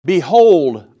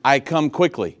Behold, I come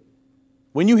quickly.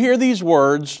 When you hear these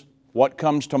words, what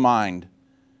comes to mind?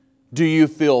 Do you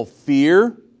feel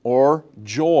fear or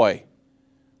joy?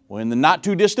 Well, in the not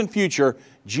too distant future,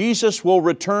 Jesus will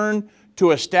return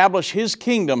to establish His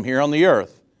kingdom here on the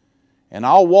earth. And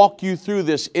I'll walk you through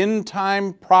this end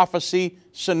time prophecy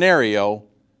scenario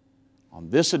on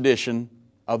this edition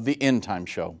of the End Time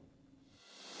Show.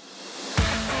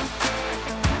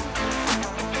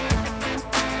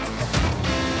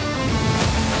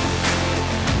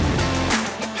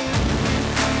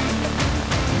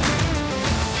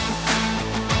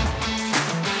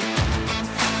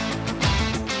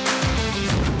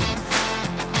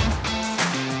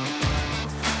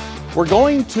 We're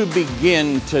going to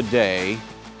begin today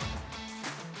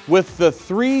with the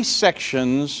three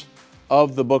sections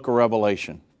of the book of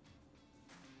Revelation.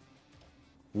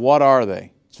 What are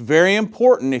they? It's very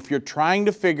important if you're trying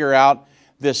to figure out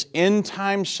this end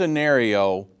time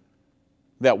scenario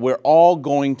that we're all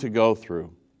going to go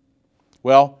through.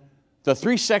 Well, the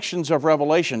three sections of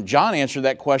Revelation, John answered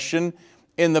that question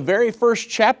in the very first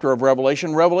chapter of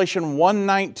Revelation, Revelation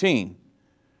 1:19.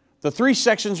 The three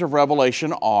sections of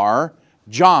Revelation are,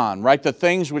 John, right, the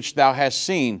things which thou hast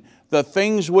seen, the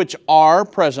things which are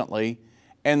presently,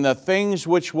 and the things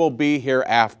which will be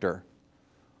hereafter.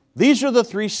 These are the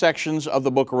three sections of the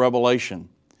book of Revelation.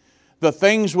 The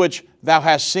things which thou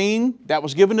hast seen, that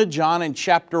was given to John in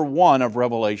chapter 1 of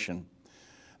Revelation.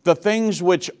 The things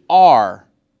which are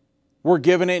were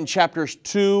given in chapters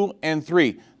 2 and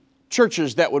 3.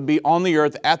 Churches that would be on the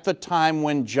earth at the time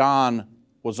when John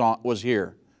was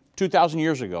here. 2,000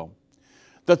 years ago.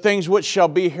 The things which shall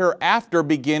be hereafter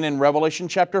begin in Revelation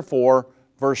chapter 4,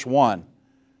 verse 1.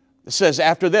 It says,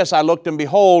 After this I looked, and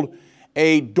behold,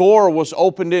 a door was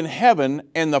opened in heaven,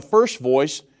 and the first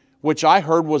voice which I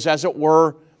heard was as it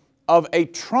were of a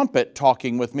trumpet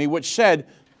talking with me, which said,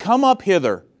 Come up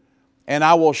hither, and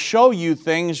I will show you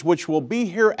things which will be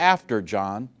hereafter,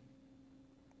 John.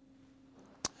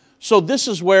 So this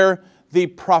is where the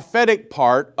prophetic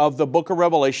part of the book of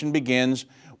Revelation begins,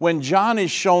 when John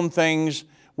is shown things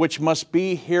which must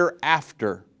be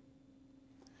hereafter.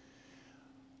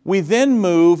 We then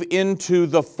move into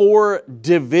the four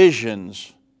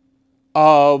divisions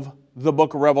of the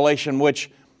book of Revelation,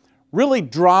 which really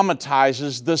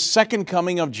dramatizes the second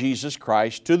coming of Jesus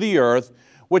Christ to the earth,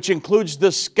 which includes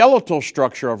the skeletal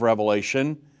structure of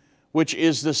Revelation, which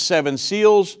is the seven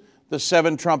seals, the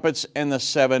seven trumpets, and the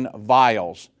seven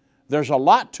vials. There's a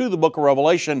lot to the book of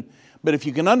Revelation, but if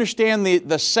you can understand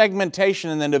the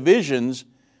segmentation and the divisions,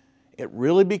 it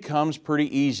really becomes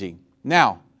pretty easy.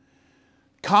 Now,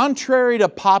 contrary to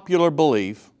popular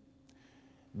belief,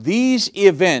 these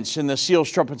events in the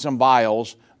seals, trumpets, and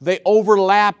vials, they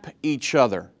overlap each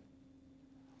other.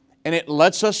 And it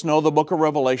lets us know the book of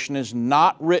Revelation is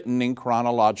not written in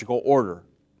chronological order.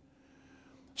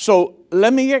 So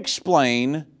let me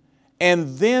explain,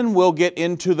 and then we'll get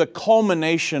into the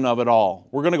culmination of it all.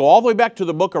 We're going to go all the way back to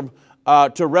the book of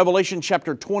to Revelation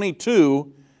chapter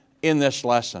 22 in this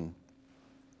lesson.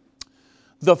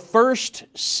 The first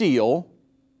seal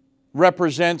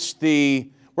represents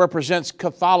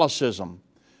Catholicism,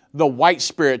 the white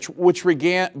spirit, which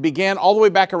began all the way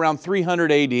back around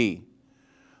 300 AD.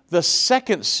 The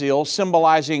second seal,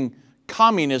 symbolizing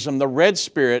communism, the red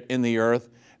spirit in the earth,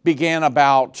 began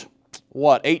about,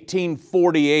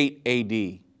 1848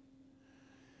 AD.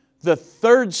 The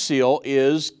third seal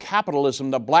is capitalism,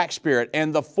 the black spirit.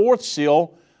 And the fourth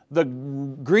seal, the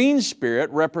green spirit,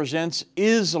 represents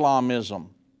Islamism.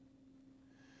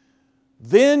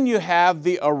 Then you have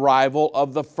the arrival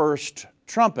of the first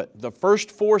trumpet. The first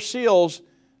four seals,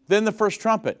 then the first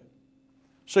trumpet.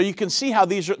 So you can see how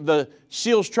these are the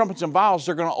seals, trumpets, and vials,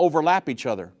 they're going to overlap each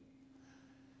other.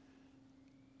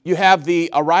 You have the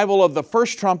arrival of the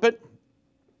first trumpet,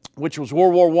 which was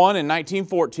World War I in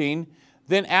 1914.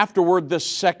 Then afterward, the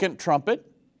second trumpet,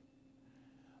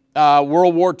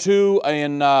 World War II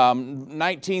in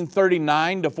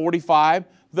 1939 to 45.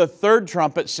 The third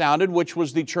trumpet sounded, which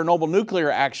was the Chernobyl nuclear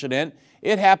accident.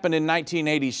 It happened in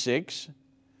 1986.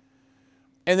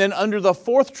 And then under the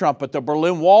fourth trumpet, the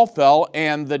Berlin Wall fell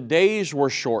and the days were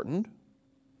shortened.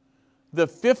 The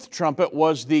fifth trumpet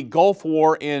was the Gulf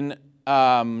War in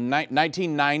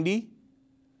 1990.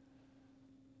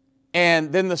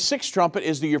 And then the sixth trumpet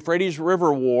is the Euphrates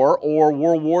River War, or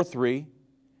World War III.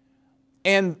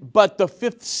 But the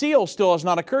fifth seal still has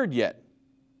not occurred yet.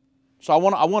 So I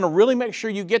want to really make sure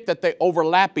you get that they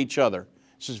overlap each other.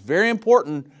 This is very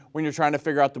important when you're trying to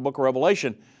figure out the book of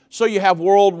Revelation. So you have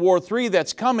World War III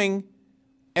that's coming,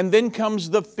 and then comes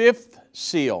the fifth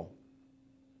seal.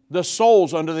 The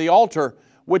souls under the altar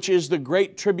which is the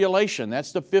Great Tribulation.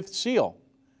 That's the fifth seal.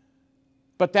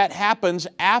 But that happens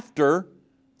after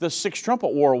the Sixth Trumpet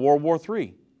War, World War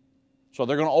III. So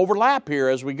they're going to overlap here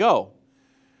as we go.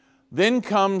 Then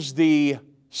comes the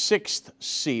sixth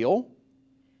seal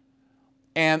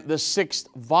and the sixth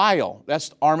vial.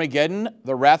 That's Armageddon,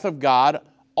 the wrath of God,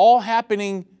 all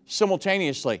happening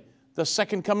simultaneously. The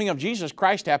second coming of Jesus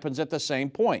Christ happens at the same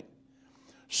point.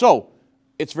 So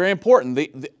it's very important.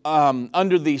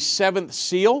 Under the seventh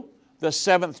seal, the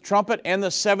seventh trumpet, and the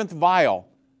seventh vial,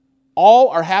 all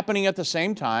are happening at the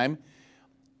same time,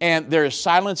 and there is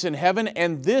silence in heaven,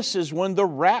 and this is when the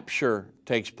rapture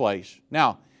takes place.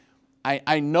 Now,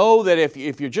 I know that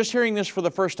if you're just hearing this for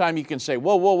the first time, you can say,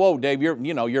 whoa, Dave,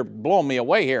 you're blowing me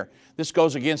away here. This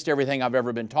goes against everything I've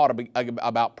ever been taught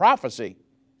about prophecy.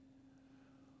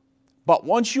 But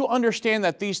once you understand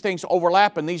that these things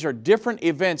overlap and these are different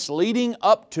events leading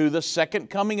up to the second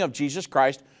coming of Jesus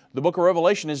Christ, the book of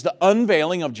Revelation is the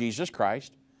unveiling of Jesus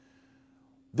Christ,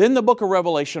 then the book of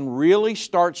Revelation really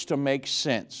starts to make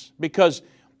sense. Because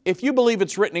if you believe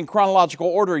it's written in chronological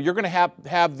order, you're going to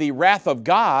have the wrath of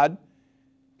God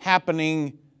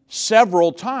happening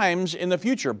several times in the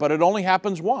future, but it only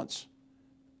happens once.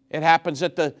 It happens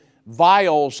at the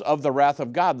vials of the wrath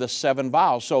of God, the seven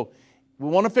vials. So we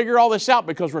want to figure all this out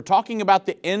because we're talking about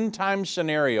the end time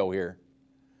scenario here.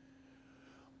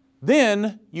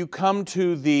 Then you come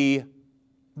to the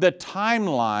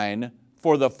timeline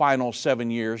for the final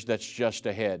 7 years that's just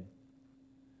ahead.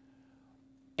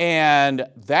 And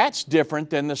that's different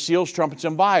than the seals, trumpets,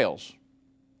 and vials.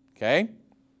 Okay?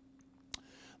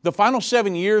 The final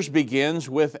 7 years begins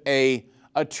with a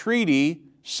treaty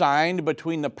signed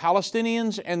between the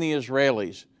Palestinians and the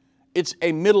Israelis. It's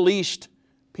a Middle East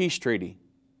peace treaty.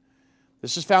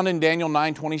 This is found in Daniel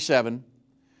 9:27.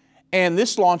 And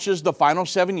this launches the final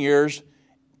 7 years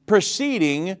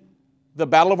preceding the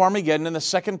Battle of Armageddon and the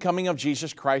second coming of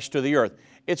Jesus Christ to the earth.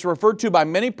 It's referred to by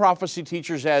many prophecy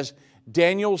teachers as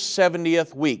Daniel's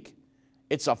 70th week.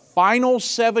 It's a final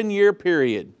 7-year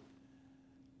period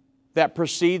that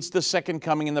precedes the second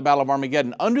coming in the Battle of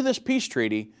Armageddon. Under this peace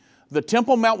treaty, the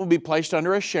Temple Mount will be placed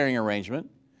under a sharing arrangement,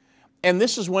 and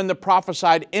this is when the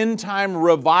prophesied end-time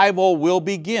revival will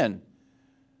begin.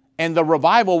 And the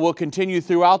revival will continue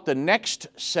throughout the next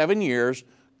 7 years,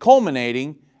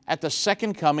 culminating at the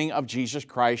second coming of Jesus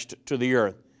Christ to the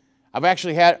earth. I've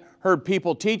actually heard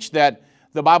people teach that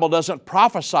the Bible doesn't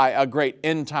prophesy a great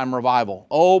end-time revival.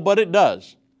 Oh, but it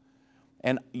does.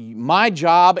 And my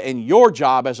job and your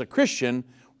job as a Christian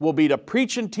will be to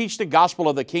preach and teach the gospel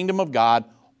of the kingdom of God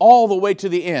all the way to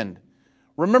the end.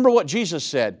 Remember what Jesus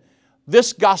said,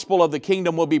 this gospel of the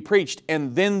kingdom will be preached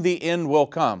and then the end will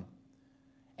come.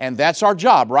 And that's our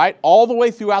job, right? All the way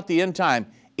throughout the end time.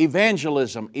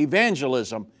 Evangelism,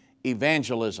 evangelism,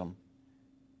 evangelism.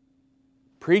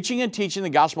 Preaching and teaching the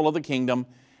gospel of the kingdom,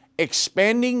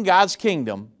 expanding God's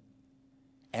kingdom,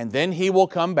 and then He will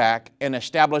come back and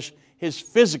establish His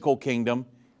physical kingdom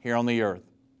here on the earth.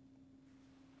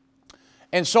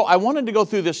 And so I wanted to go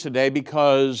through this today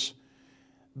because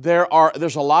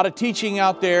there's a lot of teaching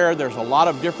out there. There's a lot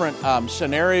of different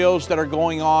scenarios that are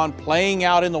going on, playing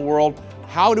out in the world.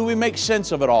 How do we make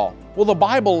sense of it all? Well, the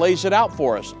Bible lays it out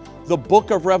for us, the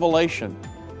book of Revelation.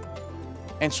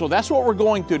 And so that's what we're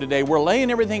going through today. We're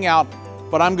laying everything out,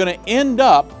 but I'm going to end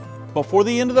up, before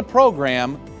the end of the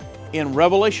program, in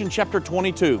Revelation chapter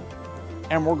 22.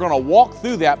 And we're going to walk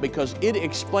through that because it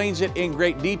explains it in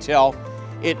great detail.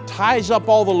 It ties up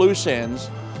all the loose ends,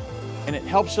 and it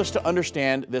helps us to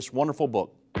understand this wonderful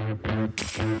book.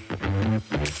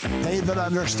 They that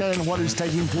understand what is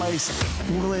taking place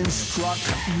will instruct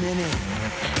many.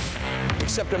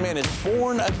 Except a man is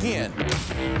born again,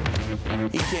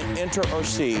 he can't enter or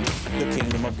see the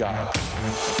kingdom of God.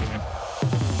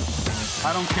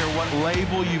 I don't care what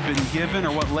label you've been given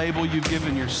or what label you've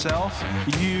given yourself.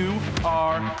 You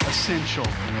are essential.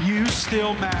 You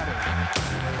still matter.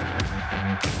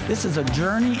 This is a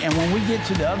journey, and when we get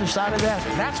to the other side of that,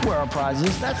 that's where our prize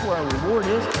is. That's where our reward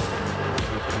is.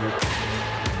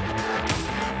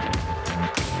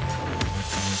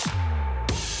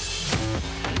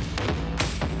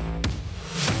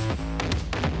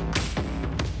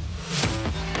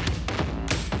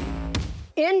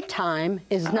 End time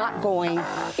is not going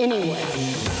anywhere.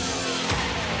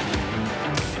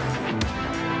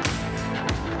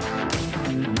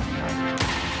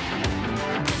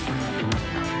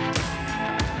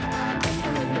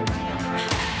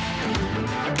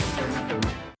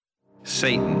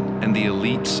 Satan and the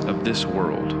elites of this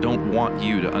world don't want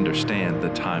you to understand the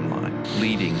timeline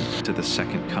leading to the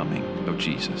second coming of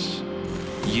Jesus.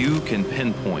 You can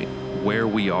pinpoint where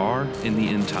we are in the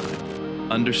end time.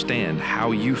 understand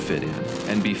how you fit in,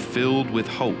 and be filled with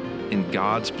hope in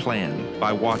God's plan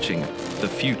by watching The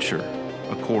Future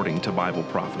According to Bible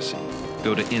Prophecy.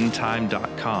 Go to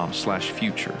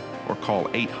endtime.com/future or call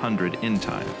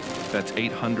 800-ENDTIME. That's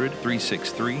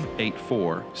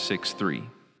 800-363-8463.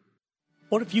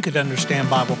 What if you could understand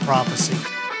Bible prophecy?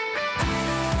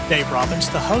 Dave Robbins,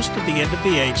 the host of the End of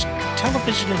the Age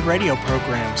television and radio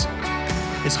programs,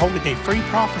 is holding a free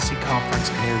prophecy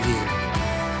conference near you.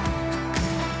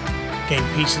 Gain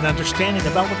peace and understanding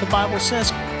about what the Bible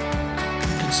says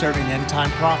concerning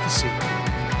end-time prophecy.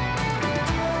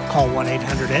 Call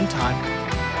 1-800-ENDTIME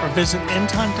or visit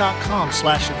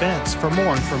endtime.com/events for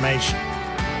more information.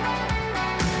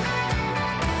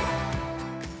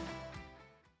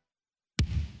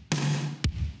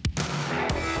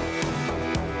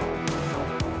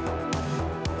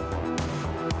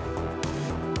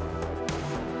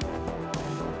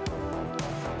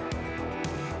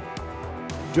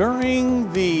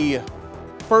 During the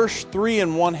first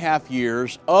 3.5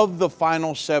 years of the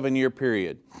final 7-year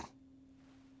period,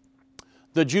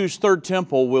 the Jews' third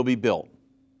temple will be built.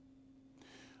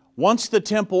 Once the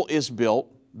temple is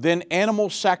built, then animal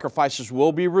sacrifices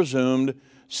will be resumed,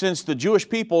 since the Jewish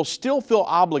people still feel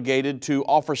obligated to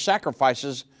offer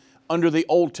sacrifices under the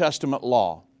Old Testament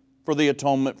law for the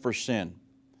atonement for sin.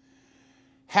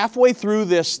 Halfway through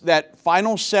that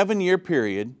final 7-year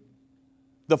period,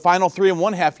 the final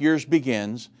 3.5 years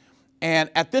begins, and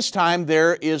at this time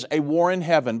there is a war in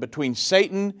heaven between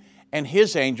Satan and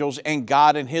his angels and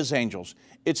God and his angels.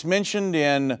 It's mentioned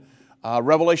in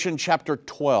Revelation chapter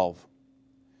 12.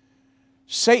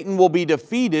 Satan will be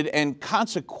defeated, and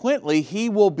consequently he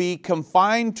will be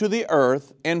confined to the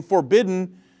earth and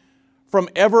forbidden from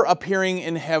ever appearing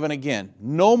in heaven again.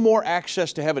 No more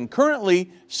access to heaven.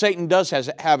 Currently, Satan does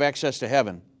have access to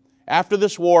heaven. After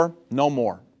this war, no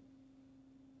more.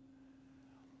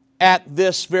 At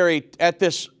the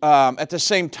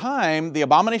same time, the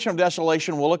abomination of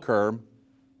desolation will occur.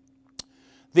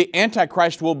 The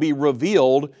Antichrist will be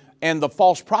revealed, and the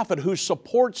false prophet who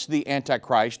supports the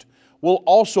Antichrist will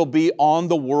also be on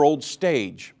the world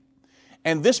stage.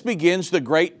 And this begins the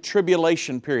Great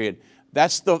Tribulation period.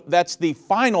 That's the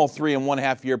final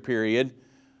 3.5 year period,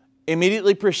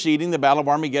 immediately preceding the Battle of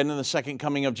Armageddon and the second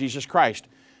coming of Jesus Christ.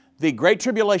 The Great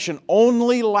Tribulation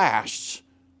only lasts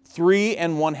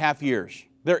 3.5 years.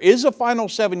 There is a final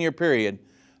 7-year period.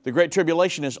 The Great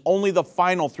Tribulation is only the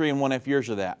final 3.5 years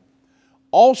of that.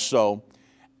 Also,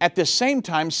 at the same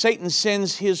time, Satan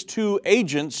sends his two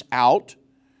agents out,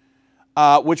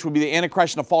 which would be the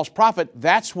Antichrist and the false prophet.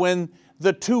 That's when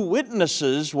the two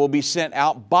witnesses will be sent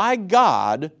out by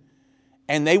God,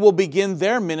 and they will begin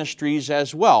their ministries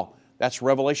as well. That's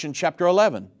Revelation chapter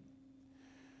 11.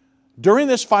 During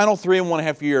this final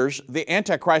 3.5 years, the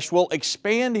Antichrist will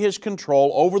expand his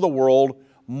control over the world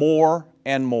more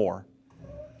and more.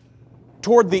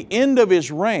 Toward the end of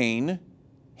his reign,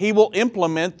 he will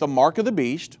implement the mark of the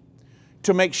beast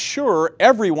to make sure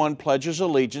everyone pledges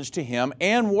allegiance to him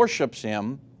and worships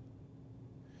him.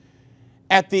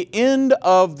 At the end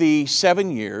of the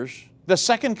 7 years, the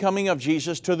second coming of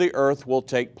Jesus to the earth will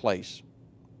take place.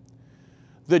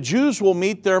 The Jews will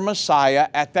meet their Messiah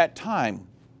at that time,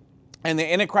 and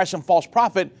the Antichrist and false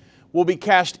prophet will be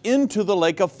cast into the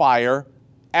lake of fire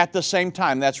at the same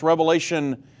time. That's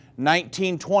Revelation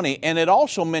 19:20, and it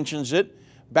also mentions it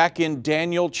back in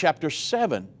Daniel chapter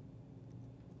 7.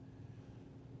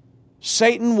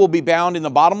 Satan will be bound in the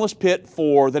bottomless pit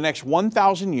for the next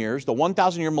 1,000 years, the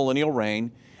 1,000-year millennial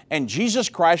reign, and Jesus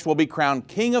Christ will be crowned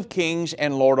King of Kings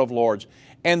and Lord of Lords.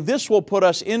 And this will put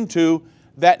us into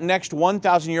that next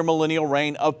 1,000-year millennial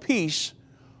reign of peace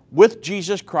with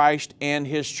Jesus Christ and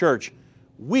His church.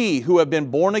 We who have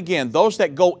been born again, those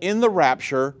that go in the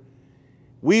rapture,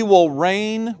 we will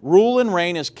rule and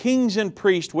reign as kings and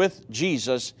priests with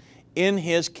Jesus in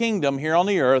His kingdom here on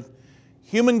the earth.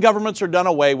 Human governments are done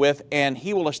away with, and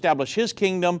He will establish His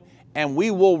kingdom, and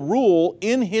we will rule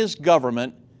in His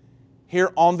government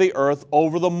here on the earth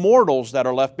over the mortals that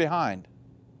are left behind.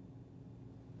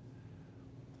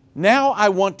 Now I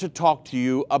want to talk to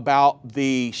you about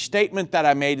the statement that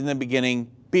I made in the beginning,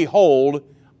 "Behold,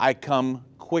 I come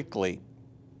quickly."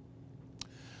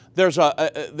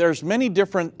 There's many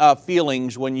different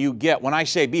feelings when I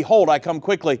say, "Behold, I come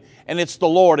quickly," and it's the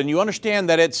Lord, and you understand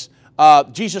that it's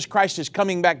Jesus Christ is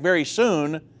coming back very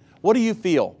soon. What do you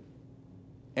feel?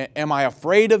 Am I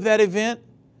afraid of that event?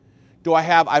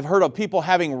 I've heard of people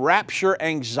having rapture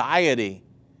anxiety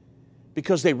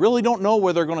because they really don't know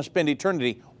where they're going to spend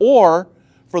eternity. Or,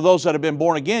 for those that have been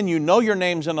born again, you know your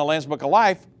name's in the Lamb's Book of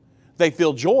Life, they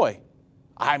feel joy.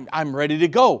 I'm ready to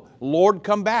go. Lord,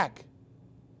 come back.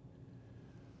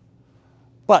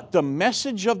 But the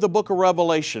message of the book of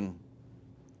Revelation,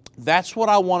 that's what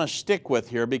I want to stick with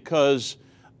here, because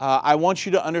I want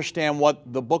you to understand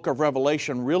what the book of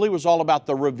Revelation really was all about,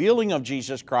 the revealing of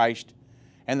Jesus Christ,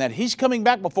 and that He's coming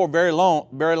back before very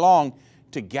long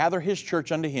to gather His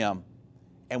church unto Him,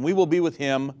 and we will be with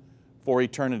Him for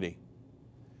eternity.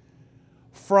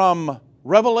 From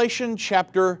Revelation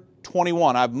chapter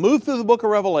 21, I've moved through the book of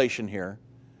Revelation here.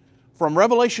 From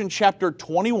Revelation chapter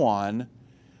 21,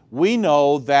 we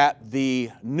know that the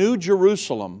New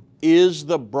Jerusalem is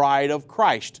the bride of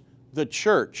Christ, the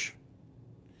church.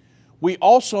 We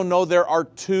also know there are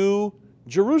two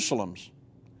Jerusalems.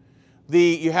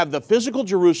 You have the physical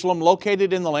Jerusalem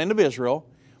located in the land of Israel,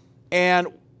 and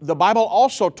the Bible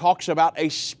also talks about a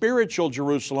spiritual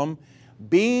Jerusalem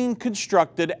being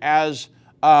constructed as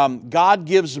God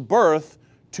gives birth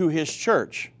to His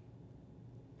church.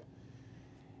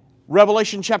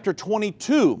 Revelation chapter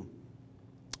 22,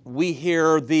 we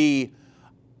hear the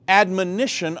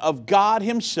admonition of God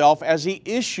Himself as He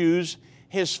issues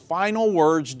His final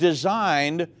words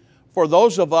designed for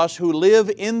those of us who live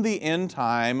in the end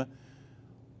time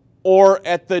or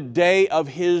at the day of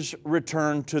His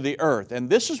return to the earth. And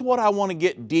this is what I want to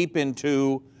get deep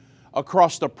into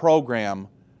across the program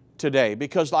today,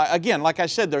 because again, like I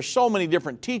said, there's so many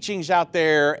different teachings out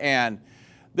there, and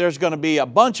there's going to be a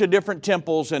bunch of different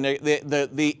temples, and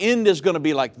the end is going to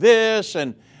be like this,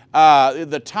 and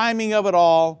the timing of it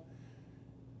all.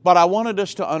 But I wanted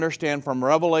us to understand from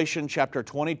Revelation chapter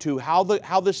 22 how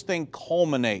this thing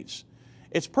culminates.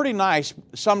 It's pretty nice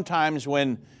sometimes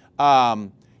when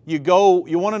you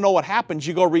want to know what happens,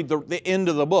 you go read the end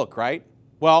of the book, right?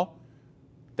 Well,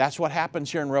 that's what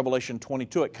happens here in Revelation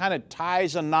 22. It kind of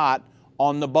ties a knot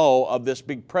on the bow of this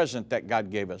big present that God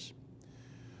gave us.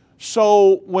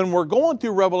 So when we're going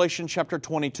through Revelation chapter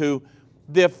 22,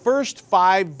 the first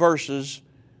 5 verses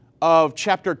of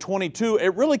chapter 22,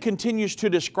 it really continues to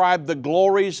describe the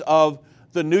glories of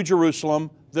the New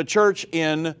Jerusalem, the church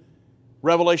in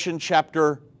Revelation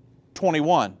chapter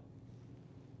 21.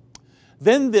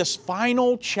 Then this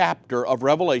final chapter of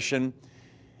Revelation,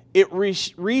 it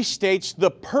restates the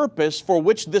purpose for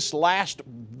which this last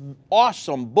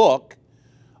awesome book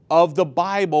of the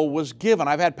Bible was given.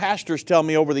 I've had pastors tell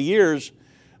me over the years,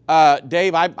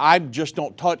 Dave, I just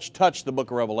don't touch the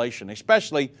book of Revelation,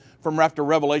 especially from after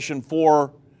Revelation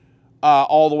 4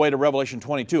 all the way to Revelation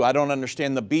 22. I don't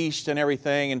understand the beast and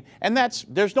everything, and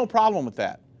there's no problem with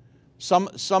that.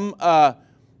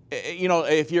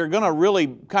 If you're going to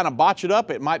really kind of botch it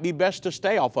up, it might be best to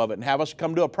stay off of it and have us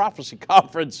come to a prophecy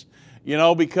conference,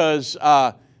 because,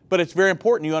 but it's very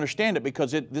important you understand it,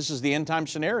 because this is the end time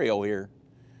scenario here.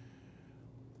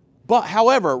 But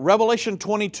however, Revelation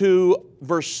 22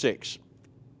 verse 6,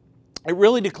 it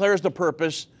really declares the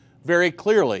purpose very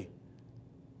clearly.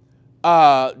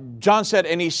 John said,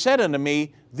 "And He said unto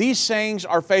me, These sayings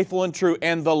are faithful and true,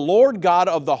 and the Lord God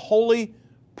of the holy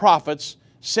prophets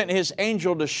sent His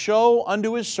angel to show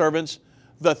unto His servants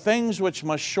the things which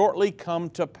must shortly come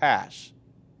to pass."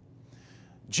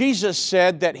 Jesus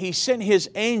said that He sent His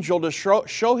angel to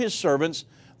show His servants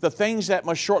the things that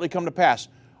must shortly come to pass.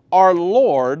 Our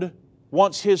Lord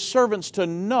wants His servants to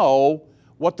know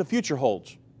what the future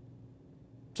holds,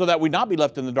 so that we not be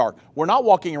left in the dark. We're not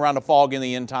walking around a fog in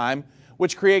the end time,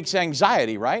 which creates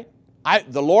anxiety, right?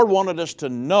 The Lord wanted us to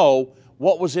know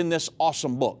what was in this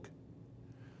awesome book.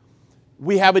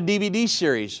 We have a DVD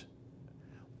series.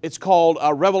 It's called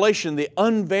Revelation, the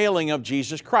Unveiling of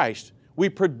Jesus Christ. We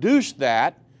produced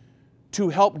that to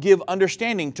help give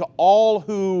understanding to all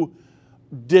who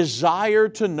desire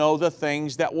to know the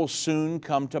things that will soon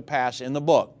come to pass in the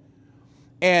book.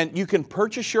 And you can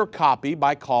purchase your copy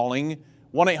by calling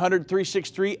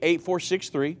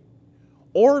 1-800-363-8463,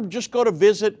 or just go to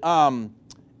visit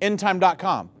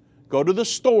endtime.com. Go to the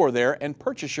store there and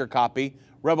purchase your copy,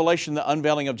 Revelation, the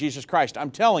Unveiling of Jesus Christ.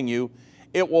 I'm telling you,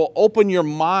 it will open your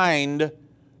mind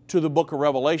to the book of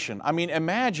Revelation. I mean,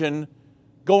 imagine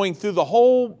going through the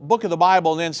whole book of the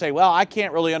Bible and then say, well, I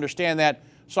can't really understand that,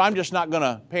 so I'm just not going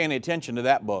to pay any attention to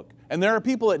that book. And there are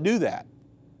people that do that.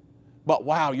 But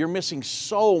wow, you're missing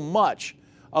so much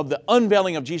of the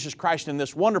unveiling of Jesus Christ in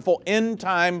this wonderful end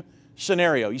time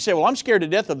scenario. You say, well, I'm scared to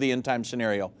death of the end time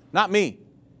scenario. Not me.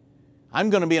 I'm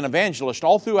going to be an evangelist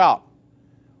all throughout.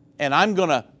 And I'm going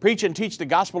to preach and teach the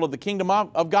gospel of the kingdom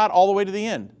of God all the way to the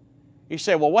end. You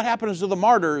say, well, what happens to the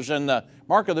martyrs and the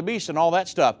mark of the beast and all that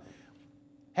stuff?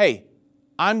 Hey,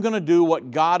 I'm going to do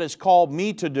what God has called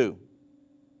me to do.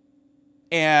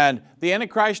 And the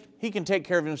Antichrist, he can take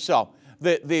care of himself.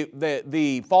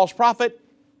 The false prophet,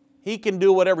 he can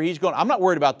do whatever he's going. I'm not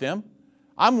worried about them.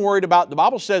 I'm worried about, the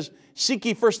Bible says, seek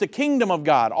ye first the kingdom of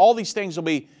God. All these things will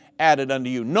be added unto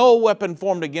you. No weapon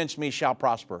formed against me shall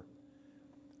prosper.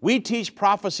 We teach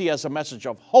prophecy as a message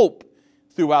of hope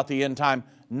throughout the end time,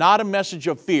 not a message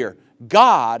of fear.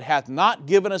 God hath not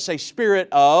given us a spirit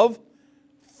of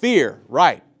fear,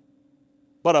 right,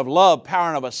 but of love, power,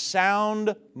 and of a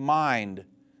sound mind.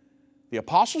 The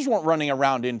apostles weren't running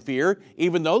around in fear,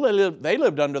 even though they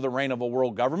lived under the reign of a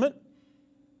world government.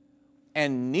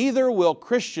 And neither will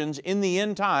Christians in the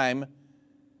end time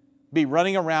be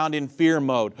running around in fear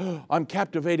mode. I'm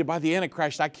captivated by the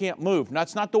Antichrist, I can't move. And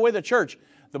that's not the way of the church.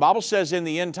 The Bible says in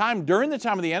the end time, during the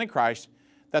time of the Antichrist,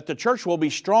 that the church will be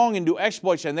strong and do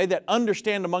exploits, and they that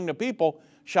understand among the people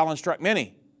shall instruct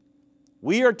many.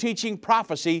 We are teaching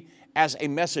prophecy as a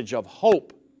message of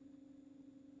hope.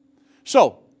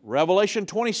 So, Revelation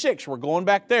 26, we're going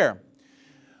back there.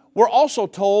 We're also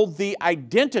told the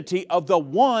identity of the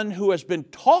one who has been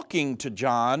talking to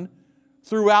John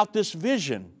throughout this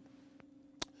vision.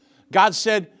 God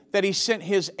said that He sent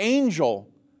His angel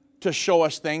to show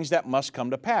us things that must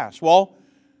come to pass. Well,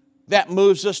 that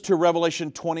moves us to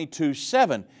Revelation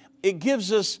 22:7. It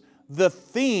gives us the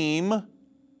theme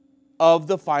of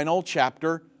the final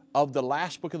chapter of the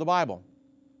last book of the Bible.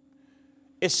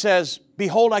 It says,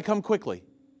 Behold, I come quickly.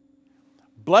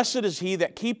 Blessed is he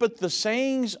that keepeth the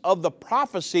sayings of the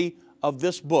prophecy of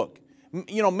this book.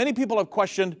 You know, many people have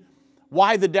questioned,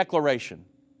 why the declaration?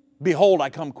 Behold, I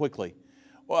come quickly.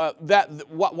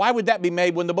 Why would that be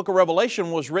made when the book of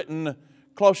Revelation was written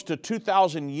close to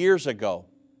 2,000 years ago?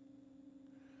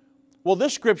 Well,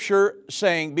 this scripture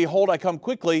saying, Behold, I come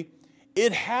quickly,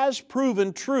 it has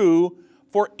proven true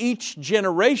for each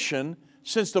generation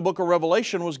since the book of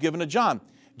Revelation was given to John.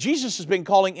 Jesus has been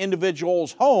calling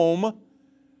individuals home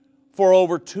for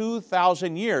over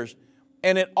 2,000 years,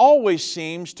 and it always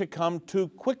seems to come too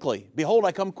quickly. Behold,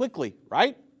 I come quickly,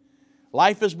 right?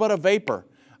 Life is but a vapor.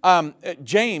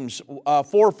 James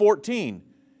 4:14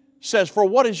 says, For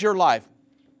what is your life?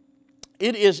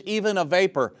 It is even a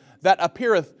vapor that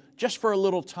appeareth just for a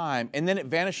little time, and then it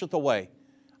vanisheth away.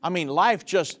 I mean, life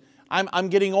just, I'm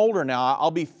getting older now.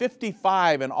 I'll be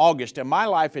 55 in August, and my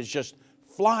life is just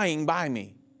flying by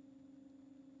me.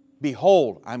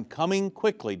 Behold, I'm coming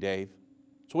quickly, Dave.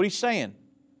 That's what he's saying.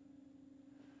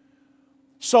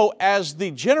 So as the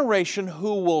generation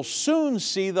who will soon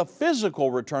see the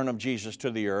physical return of Jesus to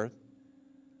the earth,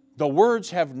 the words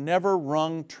have never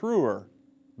rung truer.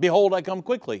 Behold, I come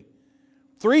quickly.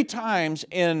 3 times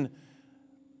in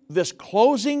this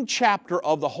closing chapter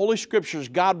of the Holy Scriptures,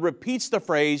 God repeats the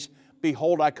phrase,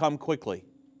 Behold, I come quickly.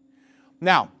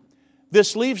 Now,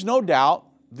 this leaves no doubt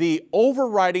the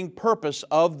overriding purpose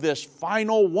of this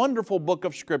final wonderful book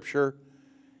of Scripture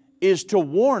is to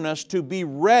warn us to be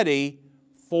ready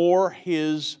for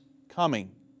His coming.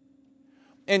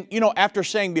 And you know, after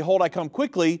saying, Behold, I come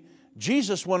quickly,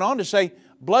 Jesus went on to say,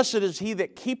 Blessed is he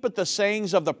that keepeth the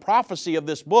sayings of the prophecy of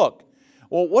this book.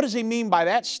 Well, what does He mean by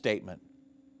that statement?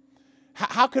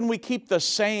 How can we keep the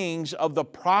sayings of the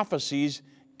prophecies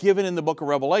given in the book of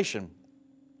Revelation?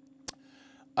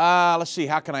 Let's see,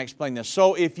 how can I explain this?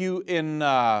 So if you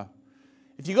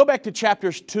go back to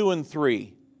chapters 2 and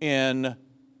 3 in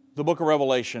the book of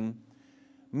Revelation,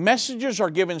 messages are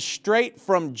given straight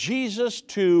from Jesus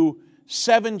to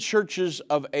 7 churches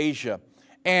of Asia.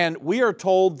 And we are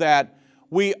told that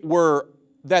they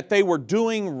were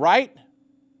doing right,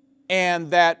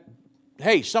 and that,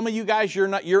 hey, some of you guys,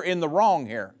 you're in the wrong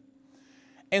here.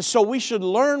 And so we should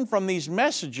learn from these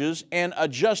messages and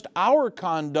adjust our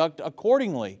conduct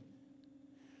accordingly.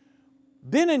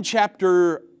 Then in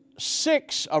chapter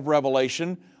 6 of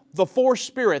Revelation, the 4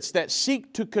 spirits that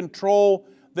seek to control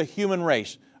the human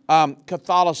race,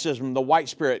 Catholicism, the white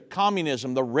spirit,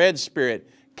 communism, the red spirit,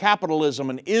 capitalism,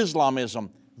 and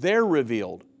Islamism, they're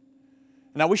revealed.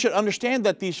 Now we should understand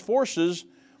that these forces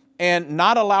and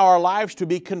not allow our lives to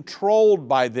be controlled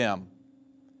by them.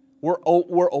 We're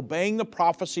obeying the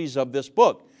prophecies of this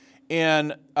book.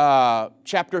 In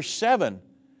chapter 7,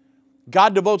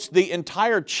 God devotes the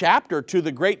entire chapter to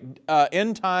the great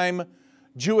end-time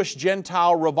Jewish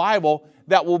Gentile revival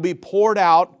that will be poured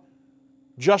out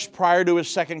just prior to His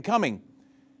second coming.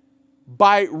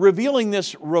 By revealing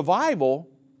this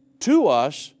revival to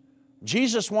us,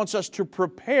 Jesus wants us to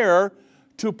prepare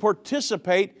to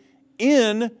participate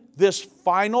in this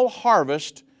final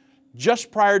harvest just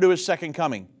prior to His second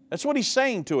coming. That's what He's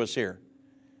saying to us here.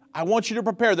 I want you to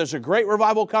prepare. There's a great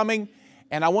revival coming,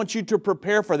 and I want you to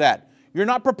prepare for that. You're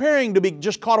not preparing to be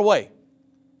just caught away.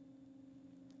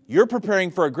 You're preparing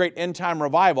for a great end-time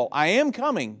revival. I am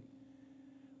coming,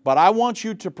 but I want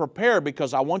you to prepare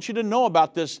because I want you to know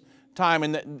about this time.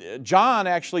 And John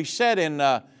actually said in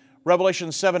Revelation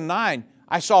 7:9,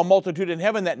 I saw a multitude in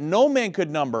heaven that no man could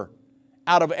number,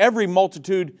 out of every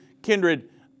multitude, kindred,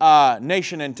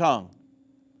 nation, and tongue.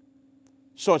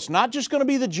 So it's not just going to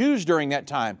be the Jews during that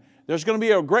time. There's going to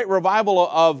be a great revival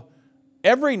of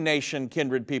every nation,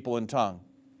 kindred, people, and tongue.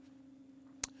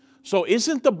 So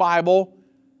isn't the Bible,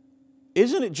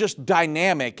 isn't it just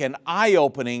dynamic and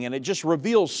eye-opening, and it just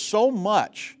reveals so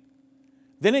much?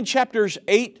 Then in chapters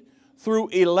 8 through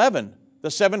 11, the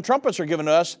 7 trumpets are given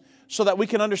to us so that we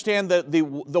can understand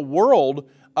the world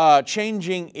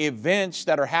changing events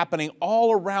that are happening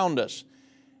all around us.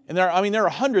 And there are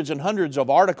hundreds and hundreds of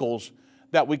articles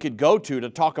that we could go to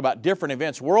talk about different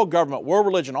events, world government, world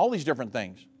religion, all these different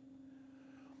things.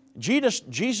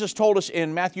 Jesus told us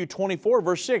in Matthew 24,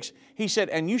 verse 6, He said,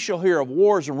 and you shall hear of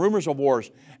wars and rumors of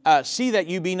wars. See that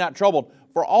you be not troubled,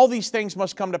 for all these things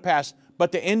must come to pass,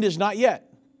 but the end is not yet.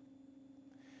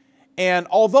 And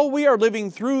although we are living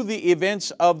through the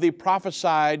events of the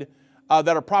prophesied, that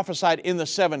are prophesied in the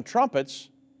 7 trumpets,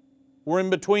 we're in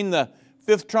between the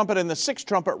 5th trumpet and the 6th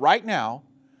trumpet right now,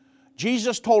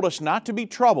 Jesus told us not to be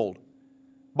troubled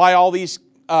by all these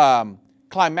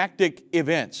climactic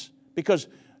events, because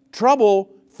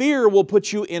fear will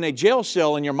put you in a jail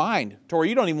cell in your mind to where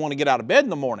you don't even want to get out of bed in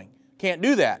the morning. Can't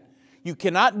do that. You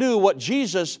cannot do what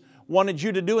Jesus wanted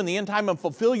you to do in the end time and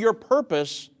fulfill your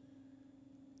purpose,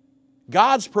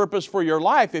 God's purpose for your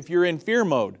life, if you're in fear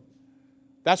mode.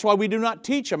 That's why we do not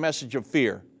teach a message of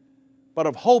fear, but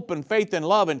of hope and faith and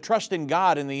love and trust in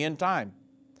God in the end time.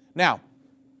 Now,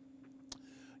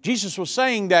 Jesus was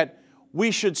saying that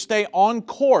we should stay on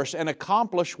course and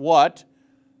accomplish what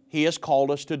He has called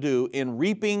us to do in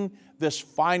reaping this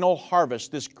final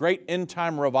harvest, this great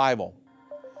end-time revival.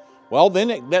 Well,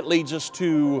 then that leads us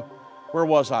to, where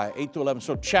was I? 8 to 11.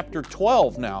 So chapter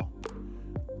 12 now.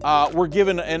 We're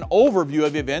given an overview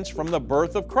of events from the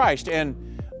birth of Christ.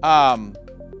 And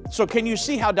so can you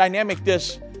see how dynamic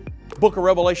this book of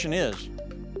Revelation is?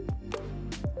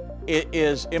 It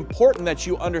is important that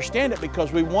you understand it because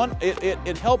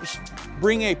it helps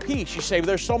bring a peace. You say,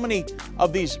 there's so many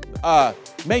of these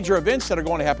major events that are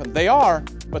going to happen. They are,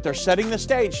 but they're setting the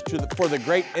stage for the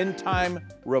great end-time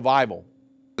revival.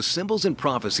 The symbols and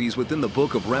prophecies within the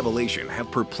book of Revelation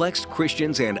have perplexed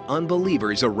Christians and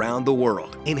unbelievers around the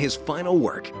world. In his final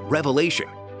work, Revelation,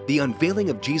 The Unveiling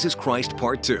of Jesus Christ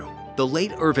Part 2, the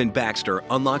late Irvin Baxter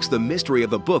unlocks the mystery of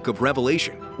the book of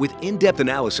Revelation with in-depth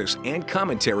analysis and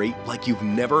commentary like you've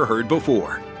never heard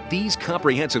before. These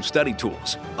comprehensive study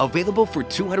tools, available for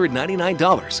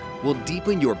 $299, will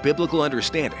deepen your biblical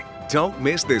understanding. Don't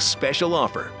miss this special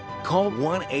offer. Call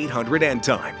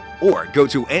 1-800-END-TIME or go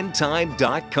to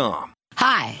endtime.com.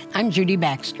 Hi, I'm Judy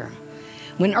Baxter.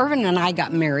 When Irvin and I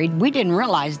got married, we didn't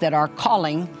realize that our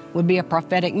calling would be a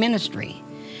prophetic ministry.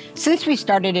 Since we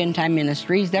started End Time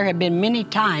Ministries, there have been many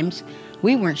times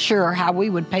we weren't sure how we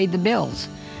would pay the bills,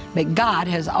 but God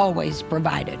has always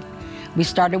provided. We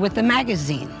started with the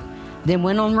magazine, then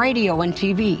went on radio and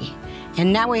TV,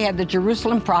 and now we have the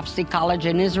Jerusalem Prophecy College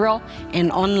in Israel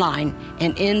and online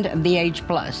and End of the Age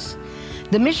Plus.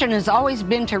 The mission has always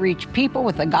been to reach people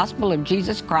with the gospel of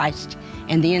Jesus Christ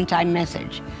and the end time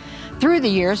message. Through the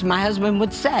years, my husband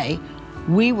would say,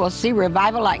 we will see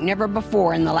revival like never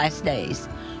before in the last days.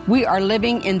 We are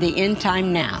living in the end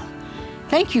time now.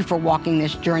 Thank you for walking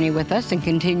this journey with us and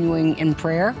continuing in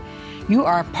prayer. You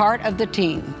are a part of the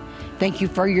team. Thank you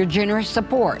for your generous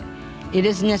support. It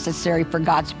is necessary for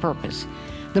God's purpose.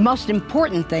 The most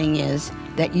important thing is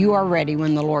that you are ready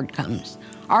when the Lord comes.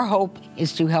 Our hope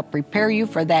is to help prepare you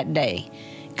for that day.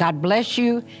 God bless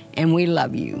you, and we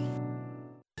love you.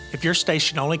 If your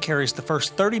station only carries the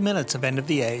first 30 minutes of End of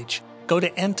the Age, go to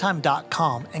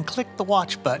endtime.com and click the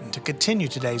watch button to continue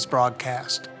today's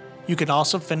broadcast. You can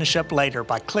also finish up later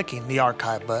by clicking the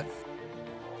archive button.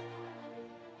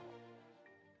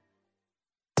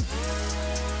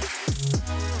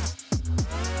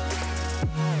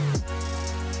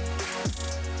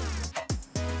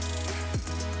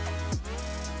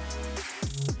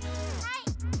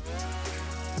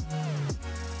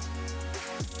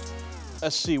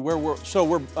 Let's see where we're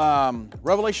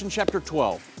Revelation chapter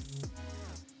 12.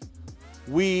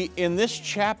 In this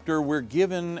chapter we're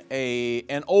given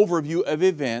an overview of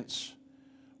events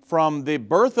from the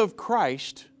birth of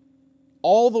Christ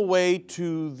all the way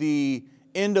to the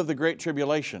end of the Great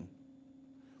Tribulation.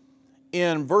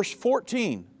 In verse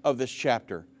 14 of this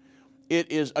chapter,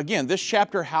 it is, again, this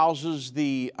chapter houses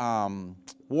the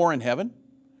war in heaven.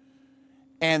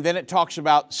 And then it talks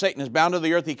about Satan is bound to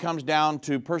the earth. He comes down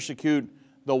to persecute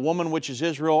the woman, which is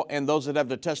Israel, and those that have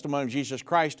the testimony of Jesus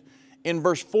Christ. In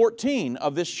verse 14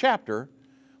 of this chapter,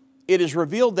 it is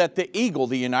revealed that the eagle,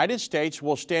 the United States,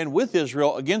 will stand with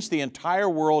Israel against the entire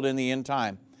world in the end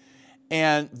time.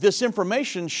 And this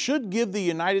information should give the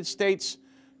United States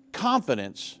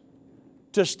confidence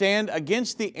to stand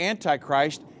against the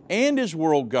Antichrist and his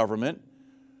world government.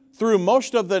 Through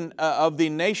most of the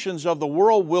nations of the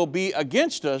world will be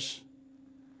against us.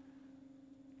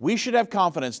 We should have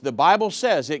confidence. The Bible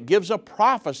says it gives a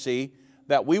prophecy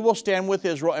that we will stand with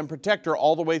Israel and protect her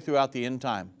all the way throughout the end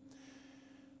time.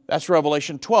 That's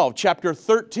Revelation 12. Chapter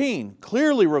 13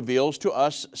 clearly reveals to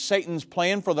us Satan's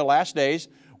plan for the last days.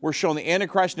 We're shown the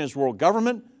Antichrist and his world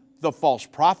government, the false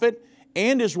prophet,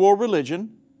 and his world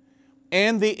religion,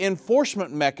 and the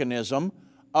enforcement mechanism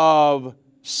of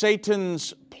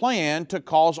Satan's plan to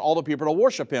cause all the people to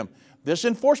worship him. This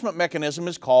enforcement mechanism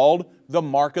is called the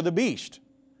mark of the beast.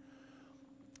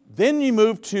 Then you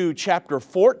move to chapter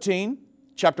 14.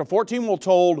 Chapter 14 will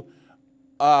told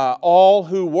all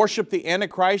who worship the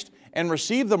Antichrist and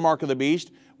receive the mark of the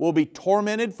beast will be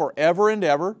tormented forever and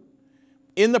ever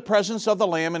in the presence of the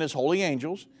Lamb and his holy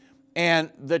angels.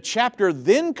 And the chapter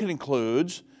then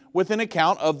concludes with an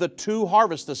account of the two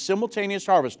harvests, the simultaneous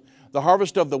harvest, the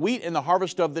harvest of the wheat and the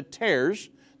harvest of the tares.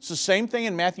 It's the same thing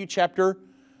in Matthew chapter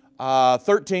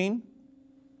 13.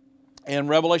 And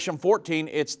Revelation 14,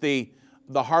 it's the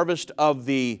harvest of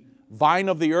the vine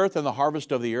of the earth and the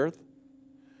harvest of the earth.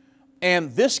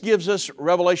 And this gives us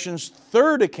Revelation's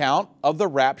third account of the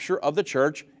rapture of the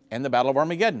church and the Battle of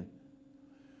Armageddon.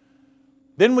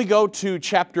 Then we go to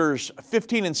chapters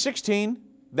 15 and 16.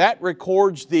 That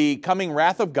records the coming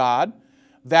wrath of God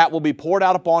that will be poured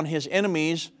out upon his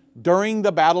enemies during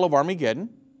the Battle of Armageddon.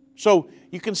 So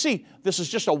you can see this is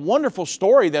just a wonderful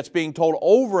story that's being told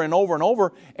over and over and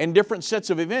over in different sets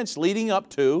of events leading up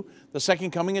to the second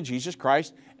coming of Jesus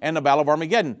Christ and the Battle of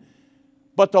Armageddon.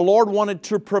 But the Lord wanted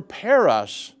to prepare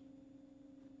us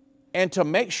and to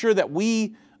make sure that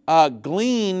we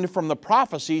glean from the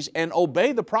prophecies and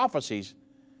obey the prophecies,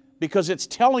 because it's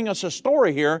telling us a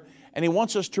story here and he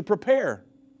wants us to prepare.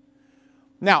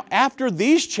 Now, after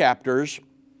these chapters,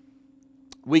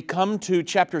 we come to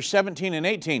chapter 17 and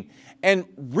 18. And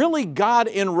really God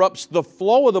interrupts the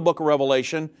flow of the book of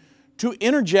Revelation to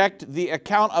interject the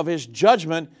account of his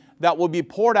judgment that will be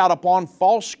poured out upon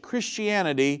false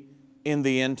Christianity in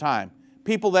the end time.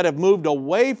 People that have moved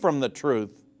away from the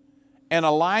truth and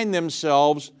aligned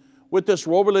themselves with this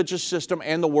world religious system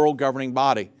and the world governing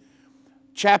body.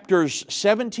 Chapters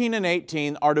 17 and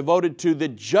 18 are devoted to the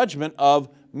judgment of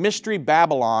Mystery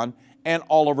Babylon and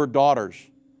all of her daughters.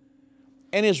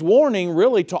 And his warning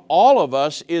really to all of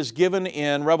us is given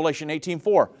in Revelation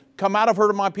 18:4. Come out of her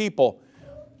to my people,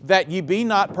 that ye be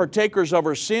not partakers of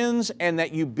her sins, and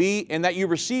that you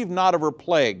receive not of her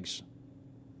plagues.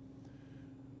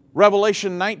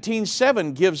 Revelation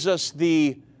 19:7 gives us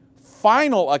the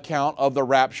final account of the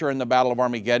rapture and the Battle of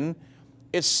Armageddon.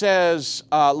 It says,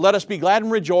 let us be glad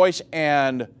and rejoice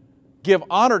and give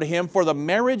honor to him, for the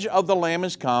marriage of the Lamb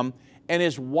is come, and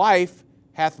his wife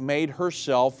hath made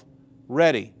herself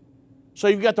ready. So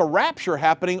you've got the rapture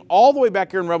happening all the way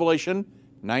back here in Revelation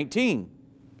 19.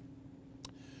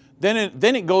 Then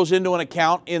it goes into an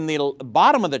account in the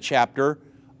bottom of the chapter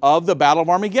of the Battle of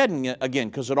Armageddon again,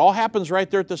 because it all happens right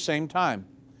there at the same time.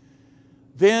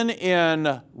 Then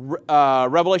in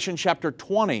Revelation chapter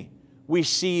 20, we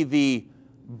see the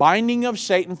binding of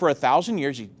Satan for 1,000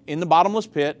 years in the bottomless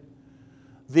pit,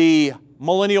 the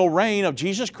millennial reign of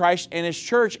Jesus Christ and his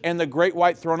church, and the great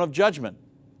white throne of judgment.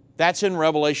 That's in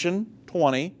Revelation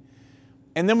 20.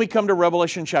 And then we come to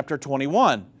Revelation chapter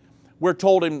 21. We're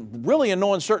told in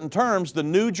no uncertain terms, the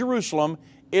New Jerusalem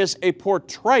is a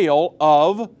portrayal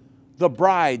of the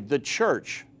bride, the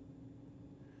church.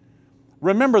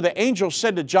 Remember, the angel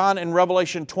said to John in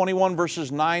Revelation 21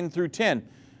 verses 9 through 10,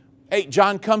 hey,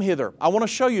 John, come hither. I want to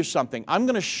show you something. I'm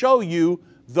going to show you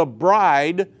the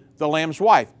bride, the Lamb's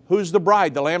wife. Who's the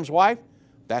bride, the Lamb's wife?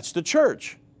 That's the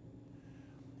church.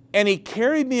 And he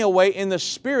carried me away in the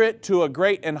Spirit to a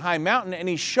great and high mountain, and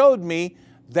he showed me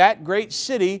that great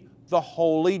city, the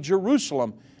holy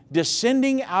Jerusalem,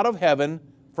 descending out of heaven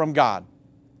from God.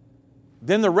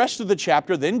 Then the rest of the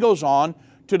chapter then goes on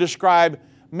to describe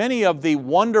many of the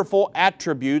wonderful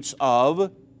attributes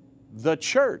of the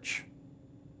church.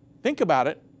 Think about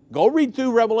it. Go read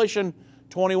through Revelation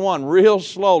 21 real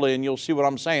slowly and you'll see what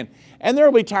I'm saying. And there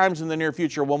will be times in the near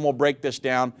future when we'll break this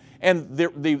down. And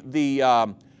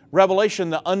the Revelation,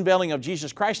 the Unveiling of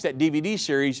Jesus Christ, that DVD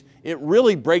series, it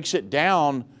really breaks it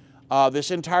down,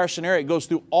 this entire scenario. It goes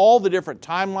through all the different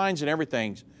timelines and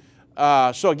everything.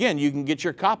 So again, you can get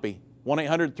your copy,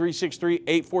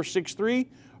 1-800-363-8463,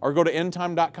 or go to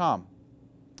endtime.com.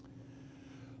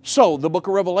 So, the book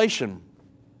of Revelation.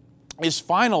 is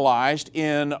finalized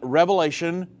in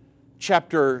Revelation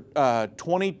chapter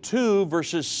 22,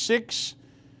 verses 6.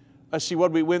 Let's see,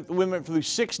 we went through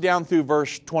 6 down through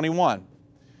verse 21.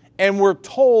 And we're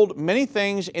told many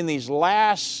things in these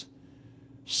last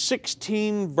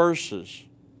 16 verses.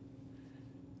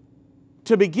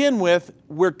 To begin with,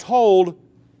 we're told,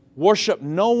 worship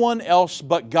no one else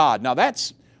but God. Now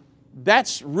that's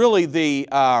really the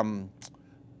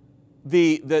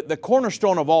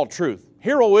cornerstone of all truth.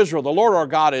 Hear, O Israel, the Lord our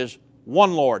God is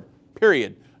one Lord,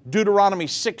 period. Deuteronomy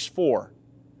 6:4.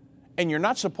 And you're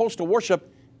not supposed to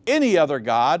worship any other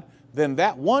God than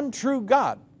that one true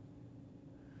God.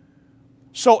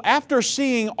 So after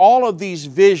seeing all of these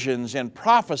visions and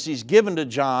prophecies given to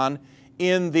John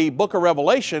in the book of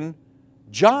Revelation,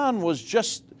 John was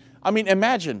just,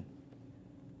 imagine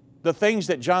the things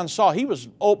that John saw. He was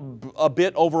a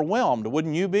bit overwhelmed,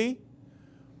 wouldn't you be?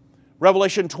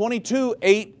 Revelation 22,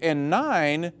 8 and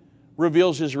 9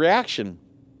 reveals his reaction.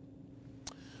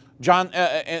 John,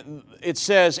 it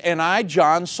says, and I,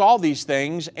 John, saw these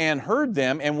things and heard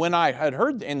them, and when I had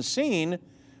heard and seen,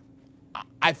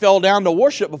 I fell down to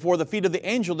worship before the feet of the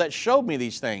angel that showed me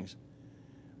these things.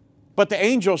 But the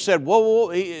angel said,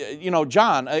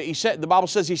 John, the Bible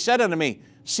says, he said unto me,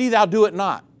 see thou do it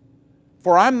not,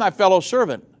 for I'm thy fellow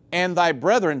servant, and thy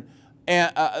brethren,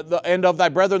 and of thy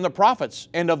brethren the prophets,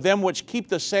 and of them which keep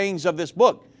the sayings of this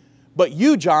book. But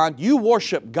you, John, you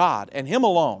worship God, and Him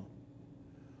alone.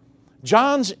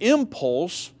 John's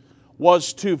impulse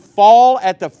was to fall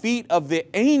at the feet of the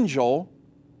angel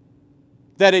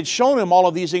that had shown him all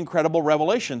of these incredible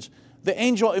revelations. The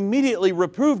angel immediately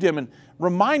reproved him and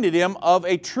reminded him of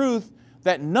a truth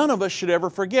that none of us should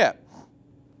ever forget.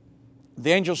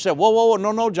 The angel said, whoa,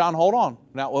 no, John, hold on.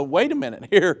 Now, wait a minute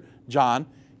here, John.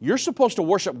 You're supposed to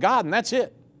worship God, and that's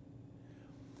it.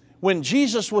 When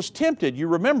Jesus was tempted, you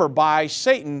remember, by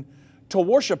Satan to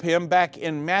worship Him back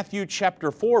in Matthew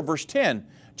chapter 4, verse 10,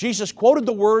 Jesus quoted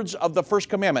the words of the first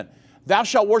commandment, thou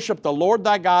shalt worship the Lord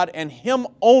thy God, and Him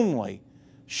only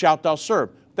shalt thou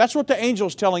serve. That's what the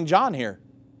angel's telling John here.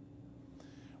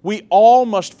 We all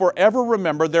must forever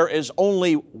remember there is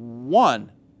only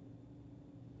one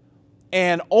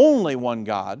and only one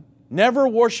God. Never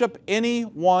worship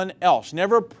anyone else.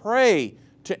 Never pray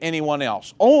to anyone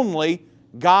else. Only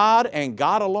God and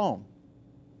God alone.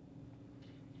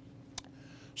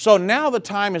 So now the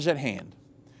time is at hand.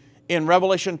 In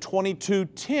Revelation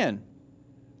 22:10,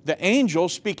 the angel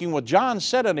speaking with John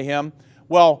said unto him,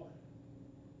 well,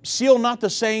 seal not the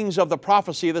sayings of the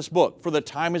prophecy of this book, for the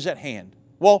time is at hand.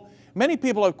 Well, many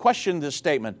people have questioned this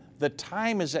statement, the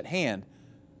time is at hand.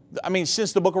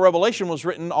 Since the book of Revelation was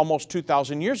written almost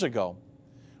 2,000 years ago.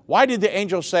 Why did the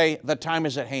angel say the time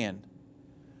is at hand?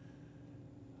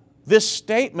 This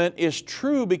statement is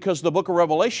true because the book of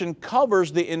Revelation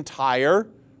covers the entire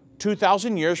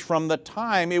 2,000 years from the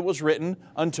time it was written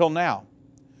until now.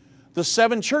 The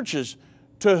 7 churches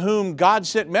to whom God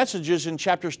sent messages in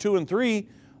chapters 2 and 3,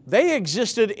 they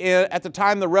existed at the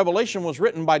time the Revelation was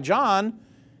written by John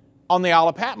on the Isle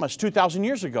of Patmos 2,000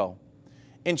 years ago.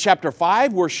 In chapter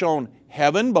 5, we're shown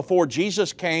heaven before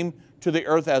Jesus came to the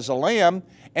earth as a lamb,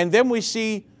 and then we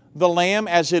see the lamb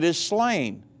as it is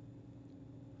slain.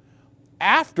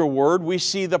 Afterward, we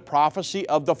see the prophecy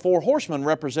of the 4 horsemen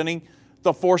representing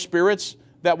the 4 spirits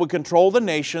that would control the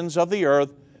nations of the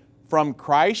earth from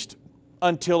Christ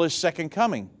until His second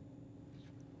coming.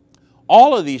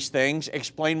 All of these things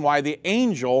explain why the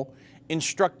angel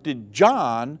instructed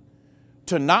John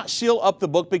to not seal up the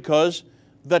book because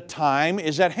the time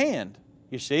is at hand.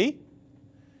 You see?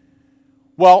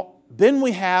 Well, then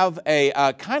we have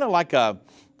a kind of like a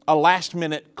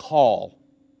last-minute call.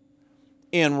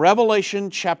 In Revelation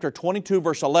chapter 22,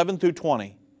 verse 11 through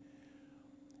 20,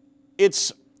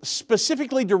 it's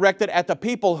specifically directed at the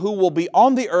people who will be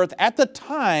on the earth at the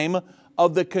time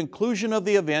of the conclusion of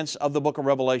the events of the book of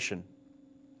Revelation.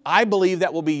 I believe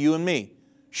that will be you and me,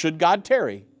 should God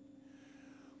tarry.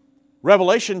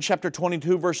 Revelation chapter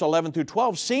 22, verse 11 through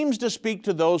 12 seems to speak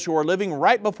to those who are living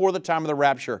right before the time of the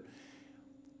rapture.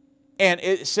 And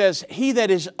it says, he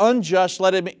that is unjust,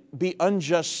 let him be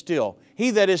unjust still. He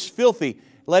that is filthy,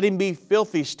 let him be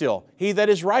filthy still. He that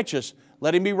is righteous,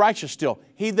 let him be righteous still.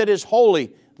 He that is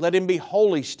holy, let him be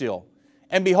holy still.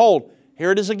 And behold,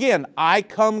 here it is again, I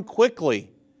come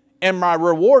quickly, and my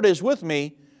reward is with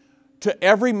me, to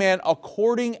every man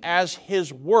according as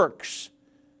his works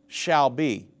shall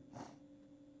be.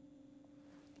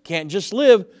 Can't just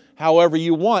live however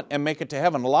you want and make it to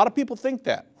heaven. A lot of people think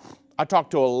that. I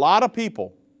talk to a lot of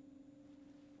people.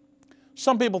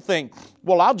 Some people think,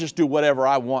 well, I'll just do whatever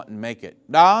I want and make it.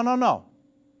 No.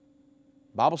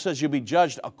 The Bible says you'll be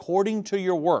judged according to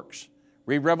your works.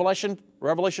 Read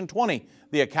Revelation 20,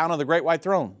 the account of the great white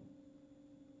throne.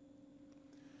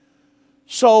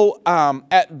 So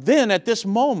at this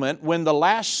moment, when the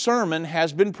last sermon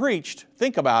has been preached,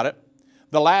 think about it,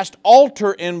 the last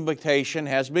altar invitation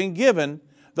has been given,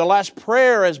 the last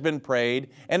prayer has been prayed,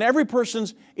 and every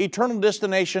person's eternal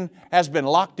destination has been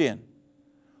locked in.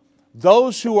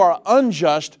 Those who are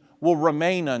unjust will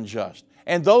remain unjust,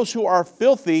 and those who are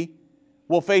filthy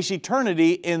will face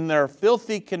eternity in their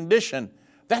filthy condition.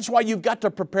 That's why you've got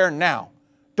to prepare now.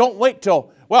 Don't wait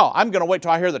till, well, I'm going to wait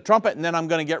till I hear the trumpet and then I'm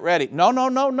going to get ready.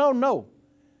 No.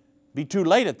 Be too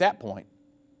late at that point.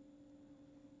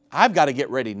 I've got to get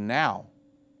ready now.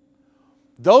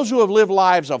 Those who have lived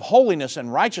lives of holiness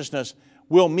and righteousness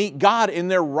will meet God in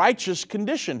their righteous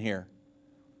condition here.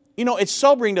 You know, it's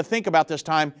sobering to think about this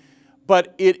time,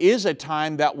 but it is a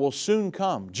time that will soon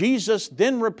come. Jesus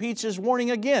then repeats His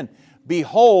warning again.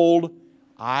 Behold,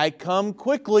 I come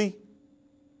quickly.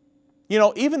 You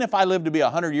know, even if I live to be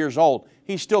 100 years old,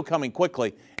 He's still coming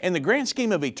quickly. In the grand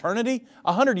scheme of eternity,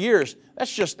 100 years,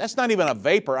 that's not even a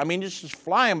vapor. I mean, it's just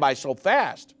flying by so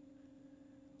fast.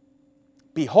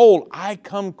 Behold, I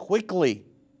come quickly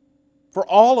for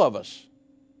all of us.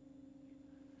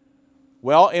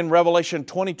 Well, in Revelation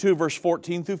 22, verse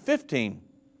 14 through 15,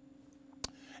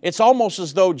 it's almost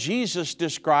as though Jesus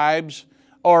decides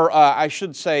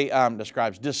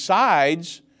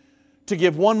to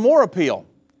give one more appeal.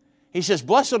 He says,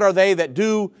 blessed are they that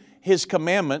do His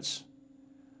commandments,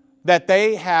 that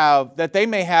they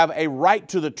may have a right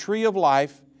to the tree of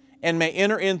life and may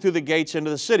enter in through the gates into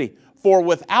the city. For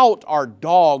without are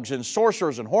dogs and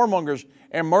sorcerers and whoremongers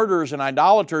and murderers and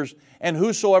idolaters and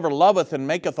whosoever loveth and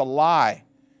maketh a lie.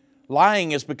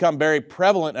 Lying has become very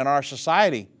prevalent in our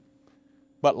society,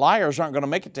 but liars aren't going to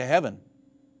make it to heaven.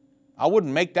 I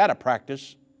wouldn't make that a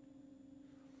practice.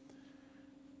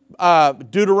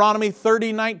 Deuteronomy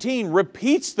 30:19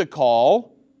 repeats the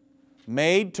call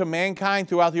made to mankind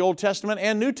throughout the Old Testament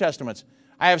and New Testaments.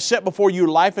 I have set before you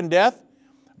life and death,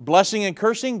 blessing and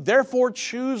cursing, therefore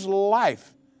choose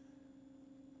life,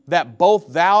 that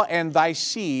both thou and thy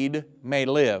seed may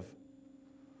live.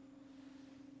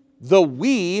 The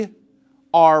we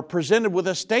are presented with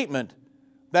a statement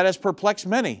that has perplexed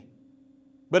many,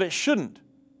 but it shouldn't.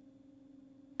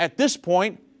 At this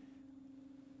point,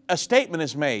 a statement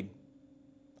is made.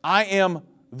 I am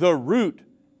the root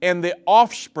and the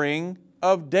offspring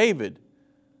of David.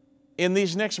 In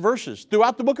these next verses,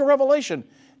 throughout the book of Revelation,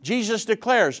 Jesus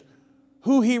declares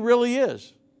who He really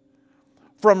is.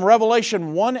 From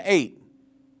Revelation 1:8,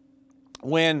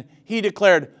 when He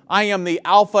declared, I am the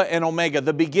Alpha and Omega,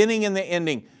 the beginning and the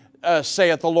ending,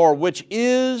 saith the Lord, which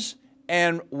is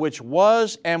and which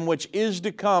was and which is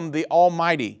to come, the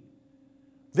Almighty.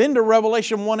 Then to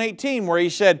Revelation 1:18, where He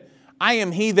said, I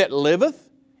am He that liveth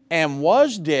and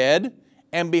was dead,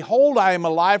 and behold, I am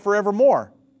alive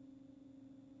forevermore.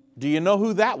 Do you know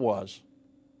who that was?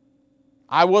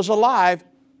 I was alive,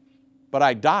 but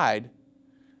I died,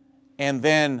 and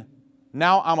then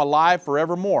now I'm alive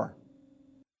forevermore.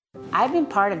 I've been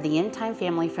part of the End Time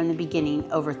family from the beginning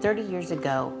over 30 years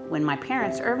ago when my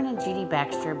parents, Irvin and Judy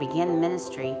Baxter, began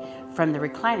ministry from the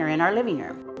recliner in our living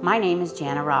room. My name is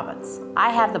Jana Robbins. I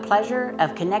have the pleasure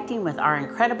of connecting with our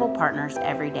incredible partners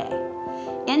every day.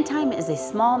 End Time is a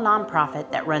small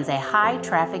nonprofit that runs a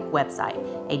high-traffic website,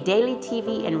 a daily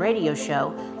TV and radio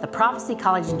show, the Prophecy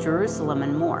College in Jerusalem,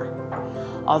 and more.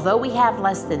 Although we have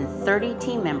less than 30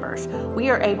 team members, we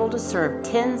are able to serve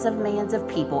tens of millions of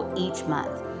people each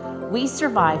month. We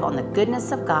survive on the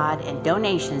goodness of God and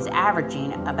donations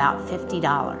averaging about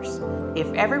 $50. If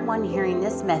everyone hearing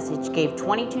this message gave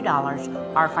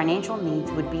 $22, our financial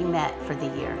needs would be met for the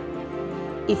year.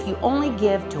 If you only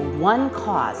give to one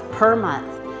cause per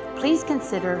month, please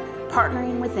consider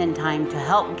partnering with End Time to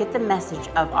help get the message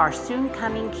of our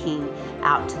soon-coming King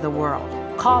out to the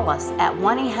world. Call us at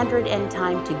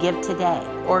 1-800-END-TIME to give today,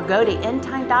 or go to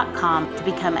endtime.com to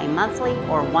become a monthly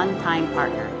or one-time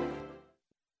partner.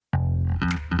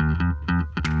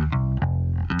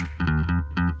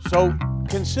 So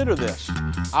consider this.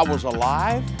 I was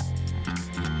alive,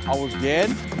 I was dead,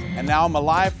 and now I'm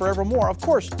alive forevermore. Of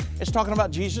course, it's talking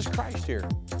about Jesus Christ here.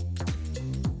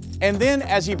 And then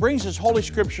as He brings His Holy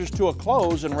Scriptures to a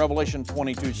close in Revelation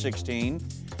 22:16,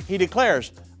 He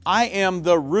declares, I am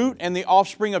the root and the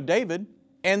offspring of David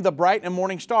and the bright and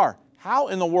morning star. How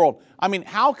in the world? I mean,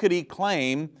 how could He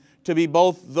claim to be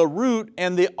both the root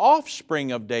and the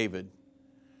offspring of David?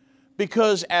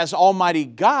 Because as Almighty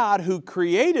God who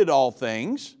created all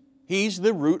things, He's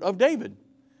the root of David.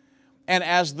 And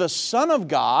as the Son of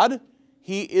God,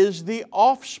 He is the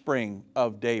offspring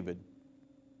of David.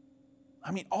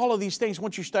 I mean, all of these things,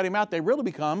 once you study them out, they really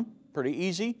become pretty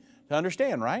easy to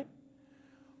understand, right?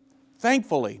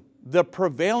 Thankfully, the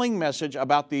prevailing message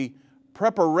about the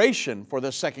preparation for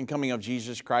the second coming of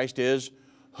Jesus Christ is,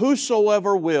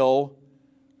 whosoever will,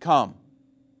 come.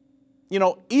 You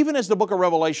know, even as the book of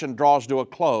Revelation draws to a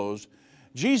close,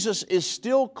 Jesus is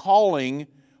still calling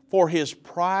for His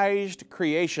prized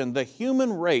creation, the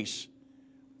human race,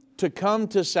 to come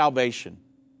to salvation.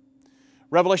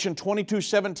 Revelation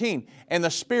 22:17, and the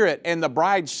Spirit and the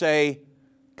bride say,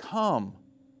 come.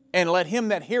 And let him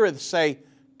that heareth say,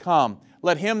 come.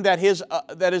 Let him that is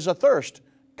athirst,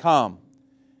 come.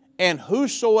 And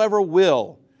whosoever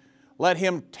will, let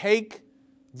him take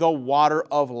the water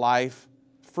of life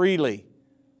freely.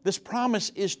 This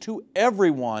promise is to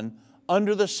everyone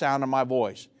under the sound of my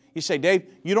voice. You say,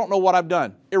 Dave, you don't know what I've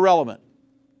done. Irrelevant.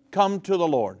 Come to the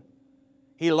Lord.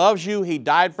 He loves you. He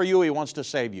died for you. He wants to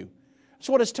save you. That's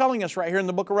what it's telling us right here in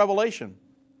the book of Revelation.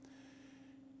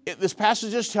 This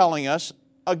passage is telling us,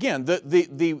 again,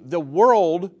 the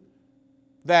world,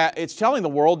 that it's telling the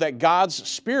world that God's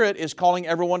Spirit is calling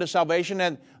everyone to salvation,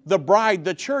 and the bride,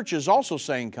 the church, is also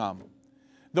saying, come.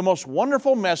 The most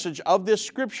wonderful message of this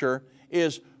Scripture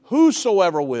is,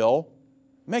 whosoever will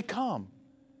may come.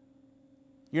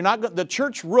 The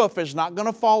church roof is not going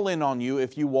to fall in on you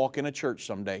if you walk in a church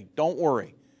someday. Don't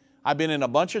worry. I've been in a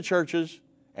bunch of churches,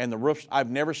 and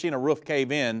I've never seen a roof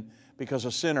cave in because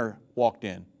a sinner walked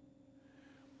in.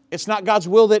 It's not God's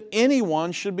will that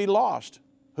anyone should be lost.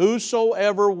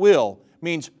 Whosoever will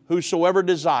means whosoever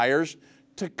desires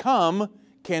to come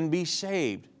can be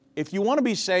saved. If you want to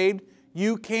be saved,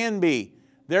 you can be.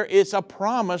 There is a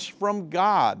promise from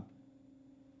God.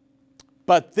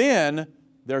 But then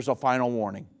there's a final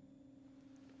warning.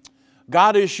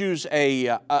 God issues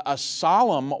a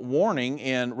solemn warning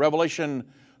in Revelation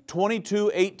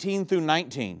 22:18 through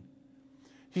 19.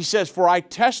 He says, for I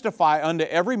testify unto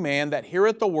every man that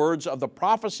heareth the words of the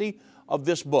prophecy of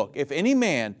this book. If any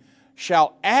man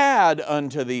shall add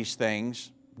unto these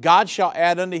things, God shall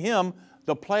add unto him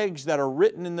the plagues that are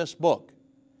written in this book.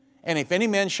 And if any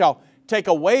man shall take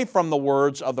away from the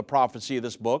words of the prophecy of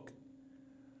this book,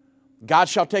 God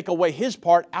shall take away his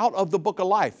part out of the book of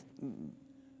life.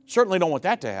 Certainly don't want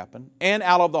that to happen. And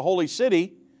out of the holy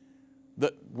city,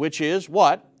 which is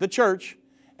what? The church.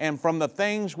 And from the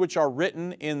things which are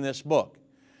written in this book.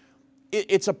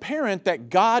 It's apparent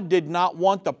that God did not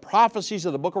want the prophecies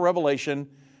of the book of Revelation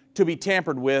to be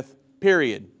tampered with,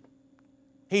 period.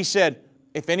 He said,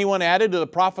 if anyone added to the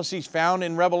prophecies found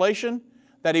in Revelation,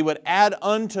 that He would add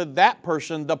unto that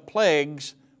person the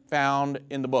plagues found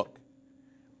in the book.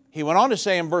 He went on to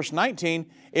say in verse 19,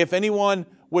 if anyone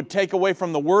would take away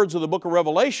from the words of the book of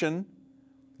Revelation,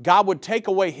 God would take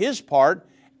away his part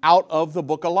out of the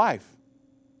book of life.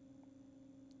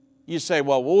 You say,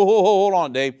 well, hold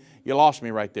on, Dave. You lost me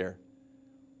right there.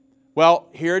 Well,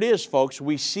 here it is, folks.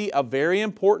 We see a very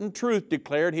important truth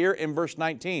declared here in verse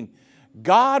 19.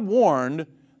 God warned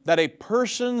that a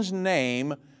person's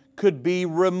name could be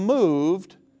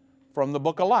removed from the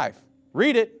book of life.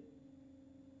 Read it.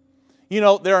 You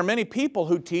know, there are many people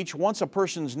who teach once a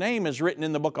person's name is written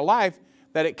in the book of life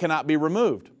that it cannot be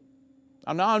removed.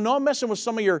 I know I'm messing with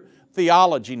some of your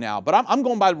theology now, but I'm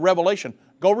going by Revelation.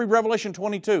 Go read Revelation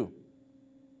 22.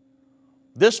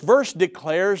 This verse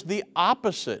declares the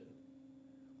opposite.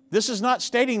 This is not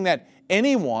stating that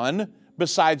anyone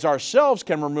besides ourselves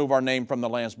can remove our name from the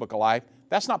Lamb's Book of Life.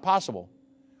 That's not possible.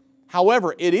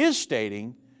 However, it is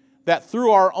stating that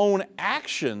through our own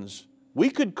actions, we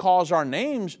could cause our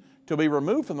names to be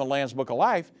removed from the Lamb's Book of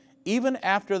Life even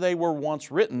after they were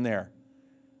once written there.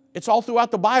 It's all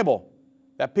throughout the Bible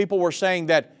that people were saying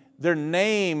that their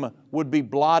name would be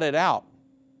blotted out.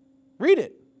 Read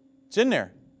it. It's in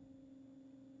there.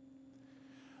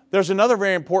 There's another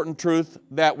very important truth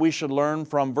that we should learn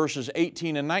from verses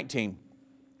 18 and 19.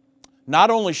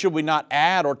 Not only should we not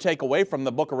add or take away from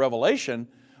the book of Revelation,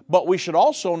 but we should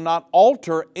also not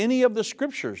alter any of the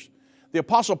Scriptures. The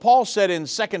Apostle Paul said in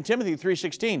 2 Timothy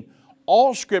 3:16,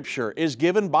 all Scripture is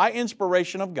given by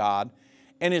inspiration of God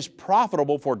and is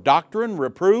profitable for doctrine,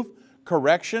 reproof,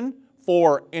 correction,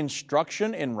 for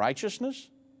instruction in righteousness.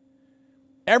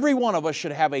 Every one of us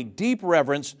should have a deep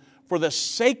reverence for the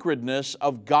sacredness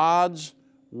of God's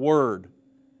Word.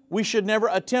 We should never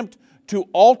attempt to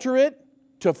alter it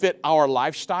to fit our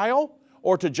lifestyle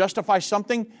or to justify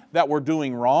something that we're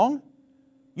doing wrong.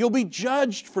 You'll be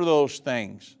judged for those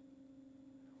things.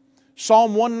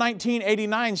 Psalm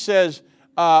 119:89 says,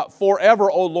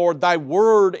 forever, O Lord, thy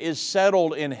word is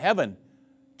settled in heaven.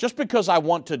 Just because I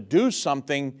want to do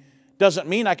something doesn't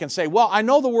mean I can say, well, I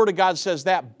know the Word of God says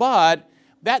that, but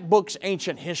that book's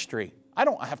ancient history. I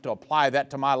don't have to apply that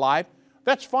to my life.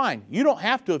 That's fine. You don't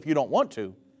have to if you don't want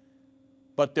to.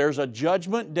 But there's a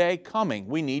judgment day coming.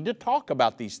 We need to talk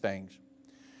about these things.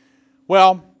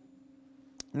 Well,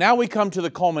 now we come to the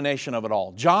culmination of it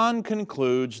all. John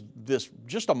concludes this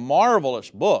just a marvelous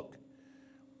book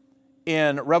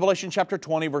in Revelation chapter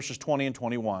 20, verses 20 and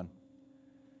 21.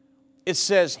 It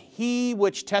says, He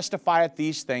which testifieth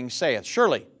these things saith,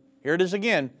 surely, here it is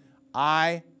again,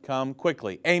 I come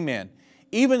quickly. Amen.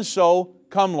 Even so,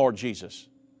 come, Lord Jesus.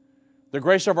 The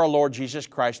grace of our Lord Jesus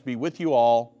Christ be with you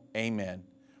all. Amen.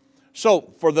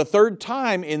 So, for the third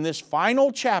time in this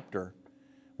final chapter,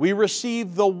 we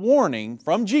receive the warning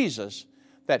from Jesus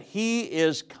that He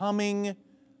is coming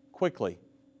quickly.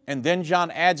 And then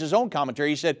John adds his own commentary.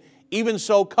 He said, even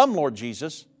so, come, Lord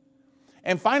Jesus.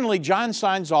 And finally, John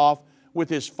signs off with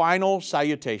his final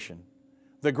salutation.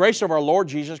 The grace of our Lord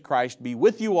Jesus Christ be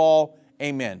with you all.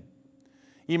 Amen.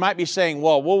 You might be saying,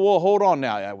 well, hold on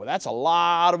now. Well, that's a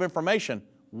lot of information.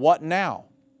 What now?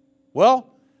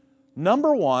 Well,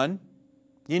 number one,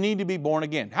 you need to be born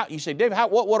again. You say, Dave,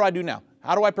 what do I do now?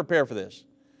 How do I prepare for this?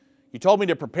 You told me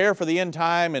to prepare for the end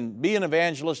time and be an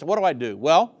evangelist. What do I do?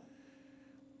 Well,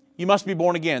 you must be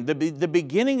born again. The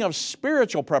beginning of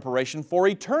spiritual preparation for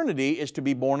eternity is to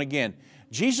be born again.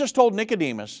 Jesus told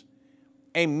Nicodemus,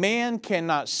 a man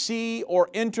cannot see or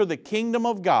enter the kingdom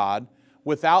of God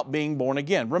without being born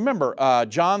again. Remember,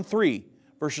 John 3,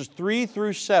 verses 3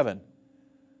 through 7.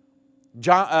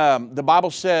 The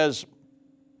Bible says,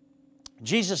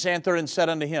 Jesus answered and said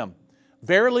unto him,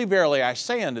 Verily, verily, I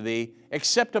say unto thee,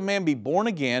 except a man be born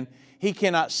again, he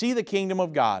cannot see the kingdom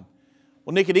of God.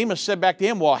 Well, Nicodemus said back to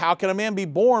him, well, how can a man be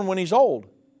born when he's old?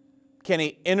 Can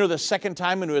he enter the second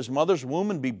time into his mother's womb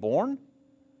and be born?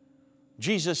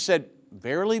 Jesus said,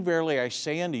 Verily, verily, I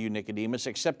say unto you, Nicodemus,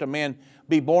 except a man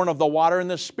be born of the water and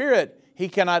the Spirit, he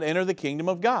cannot enter the kingdom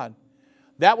of God.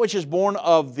 That which is born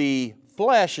of the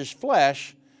flesh is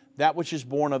flesh, that which is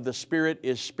born of the Spirit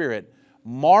is spirit.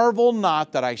 Marvel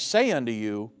not that I say unto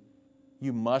you,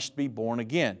 you must be born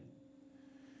again.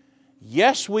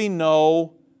 Yes, we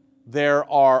know there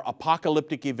are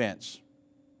apocalyptic events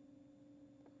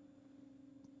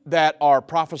that are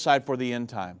prophesied for the end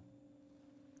time.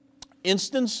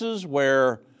 Instances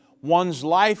where one's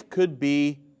life could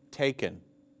be taken.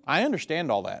 I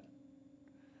understand all that.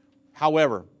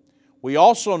 However, we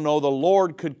also know the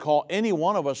Lord could call any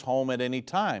one of us home at any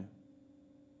time.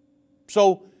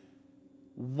 So,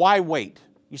 why wait?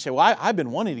 You say, well, I've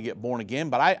been wanting to get born again,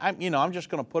 but I'm just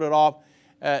going to put it off.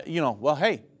 Well,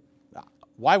 hey,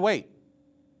 why wait?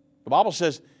 The Bible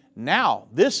says, now,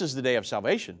 this is the day of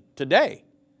salvation, today.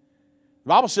 The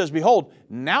Bible says, behold,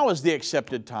 now is the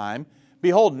accepted time.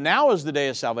 Behold, now is the day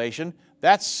of salvation.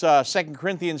 That's 2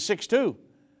 Corinthians 6:2.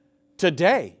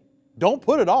 Today. Don't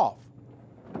put it off.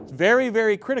 It's very,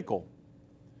 very critical.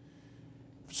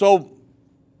 So,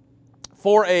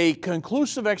 for a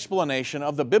conclusive explanation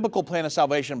of the biblical plan of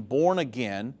salvation, born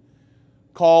again,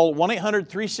 call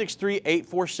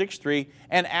 1-800-363-8463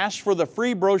 and ask for the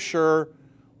free brochure,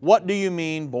 What Do You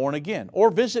Mean Born Again?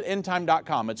 Or visit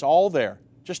endtime.com. It's all there.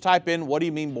 Just type in, what do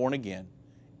you mean born again,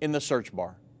 in the search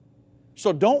bar.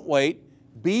 So don't wait.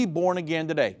 Be born again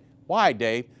today. Why,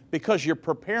 Dave? Because you're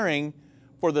preparing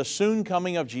for the soon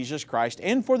coming of Jesus Christ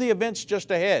and for the events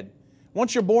just ahead.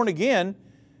 Once you're born again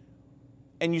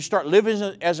and you start living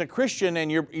as a Christian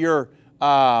and you're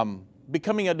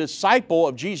becoming a disciple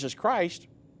of Jesus Christ,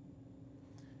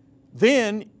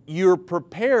 then you're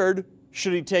prepared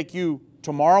should He take you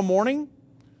tomorrow morning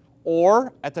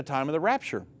or at the time of the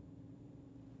rapture.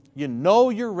 You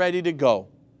know you're ready to go.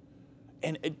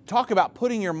 And talk about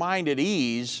putting your mind at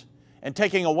ease and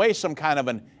taking away some kind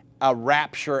of a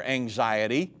rapture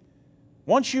anxiety.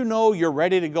 Once you know you're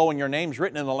ready to go and your name's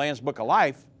written in the Lamb's Book of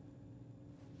Life,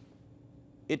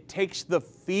 it takes the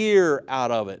fear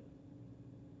out of it.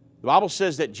 The Bible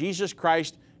says that Jesus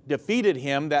Christ defeated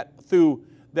him that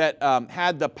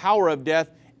had the power of death,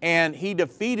 and He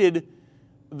defeated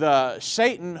the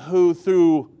Satan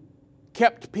who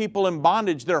kept people in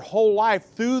bondage their whole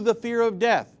life through the fear of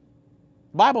death.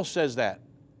 The Bible says that.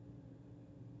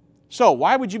 So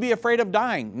why would you be afraid of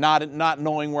dying, not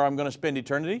knowing where I'm going to spend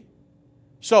eternity?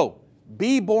 So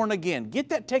be born again. Get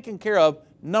that taken care of,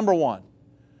 number one.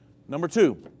 Number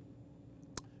two,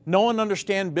 know and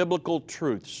understand biblical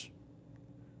truths.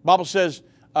 The Bible says,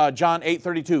 John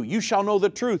 8:32, you shall know the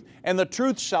truth, and the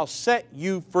truth shall set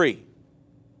you free.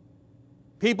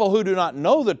 People who do not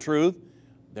know the truth,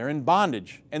 they're in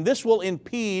bondage. And this will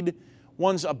impede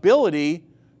one's ability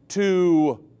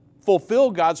to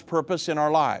fulfill God's purpose in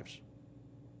our lives.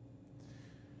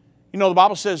 You know, the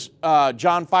Bible says,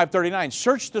 John 5:39,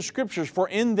 search the Scriptures, for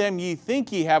in them ye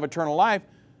think ye have eternal life,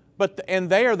 and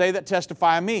they are they that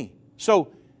testify of me.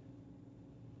 So,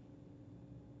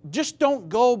 just don't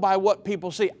go by what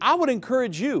people see. I would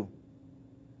encourage you,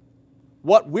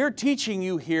 what we're teaching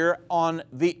you here on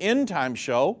the End Time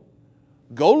Show,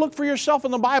 go look for yourself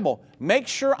in the Bible. Make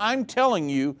sure what I'm telling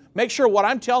you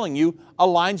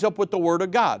aligns up with the Word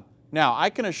of God. Now, I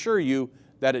can assure you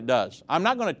that it does. I'm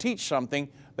not going to teach something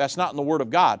that's not in the Word of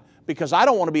God, because I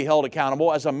don't want to be held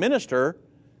accountable as a minister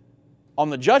on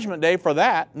the judgment day for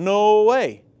that. No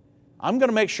way. I'm going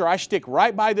to make sure I stick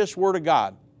right by this Word of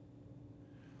God.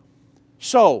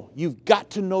 So, you've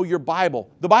got to know your Bible.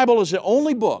 The Bible is the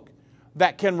only book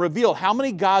that can reveal how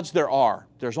many gods there are.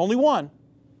 There's only one.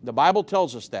 The Bible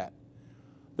tells us that.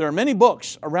 There are many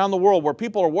books around the world where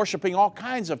people are worshiping all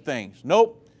kinds of things.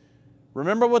 Nope.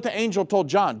 Remember what the angel told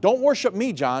John. Don't worship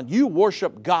me, John. You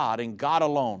worship God and God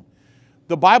alone.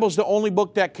 The Bible is the only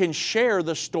book that can share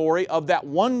the story of that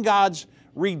one God's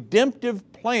redemptive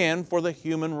plan for the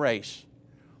human race.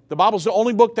 The Bible is the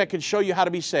only book that can show you how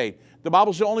to be saved. The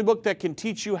Bible is the only book that can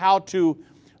teach you how to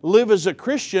live as a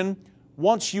Christian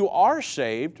once you are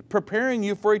saved, preparing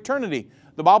you for eternity.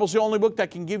 The Bible is the only book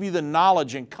that can give you the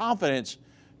knowledge and confidence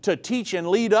to teach and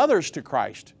lead others to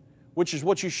Christ, which is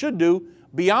what you should do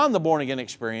beyond the born-again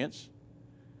experience.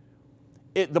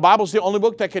 The Bible is the only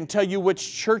book that can tell you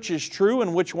which church is true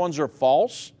and which ones are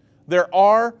false. There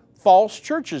are false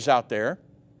churches out there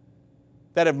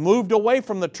that have moved away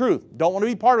from the truth. Don't want to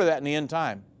be part of that in the end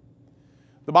time.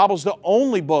 The Bible is the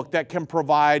only book that can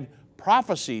provide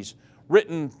prophecies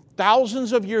written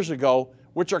thousands of years ago,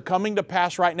 which are coming to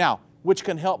pass right now, which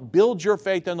can help build your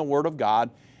faith in the Word of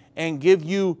God and give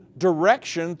you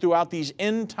direction throughout these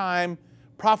end time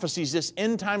prophecies, this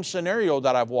end time scenario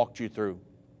that I've walked you through.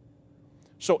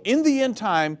 So in the end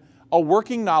time, a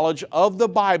working knowledge of the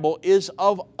Bible is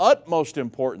of utmost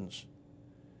importance,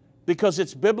 because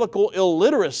it's biblical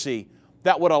illiteracy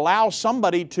that would allow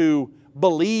somebody to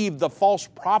believe the false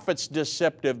prophets'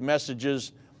 deceptive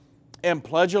messages and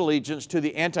pledge allegiance to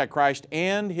the Antichrist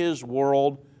and his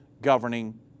world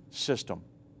governing system.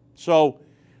 So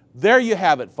there you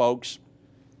have it, folks.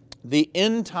 The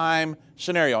end time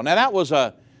scenario.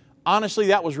 Now honestly,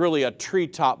 that was really a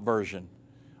treetop version.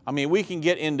 I mean, we can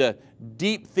get into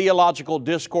deep theological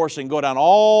discourse and go down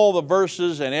all the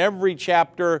verses and every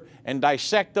chapter and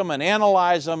dissect them and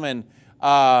analyze them and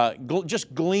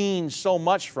just glean so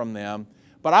much from them.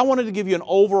 But I wanted to give you an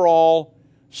overall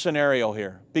scenario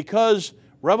here, because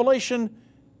Revelation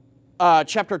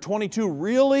chapter 22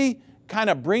 really kind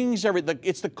of brings everything.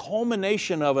 It's the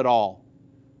culmination of it all.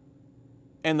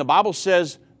 And the Bible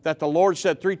says that the Lord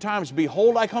said 3 times,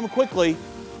 behold, I come quickly,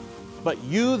 but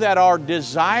you that are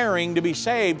desiring to be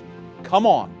saved, come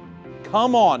on.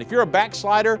 Come on. If you're a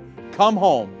backslider, come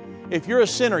home. If you're a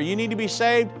sinner, you need to be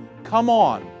saved, come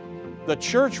on. The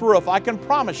church roof, I can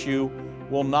promise you,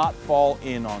 will not fall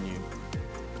in on you.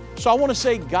 So I want to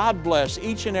say God bless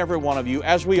each and every one of you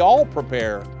as we all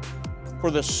prepare for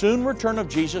the soon return of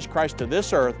Jesus Christ to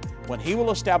this earth, when He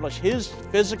will establish His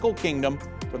physical kingdom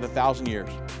for the 1,000 years.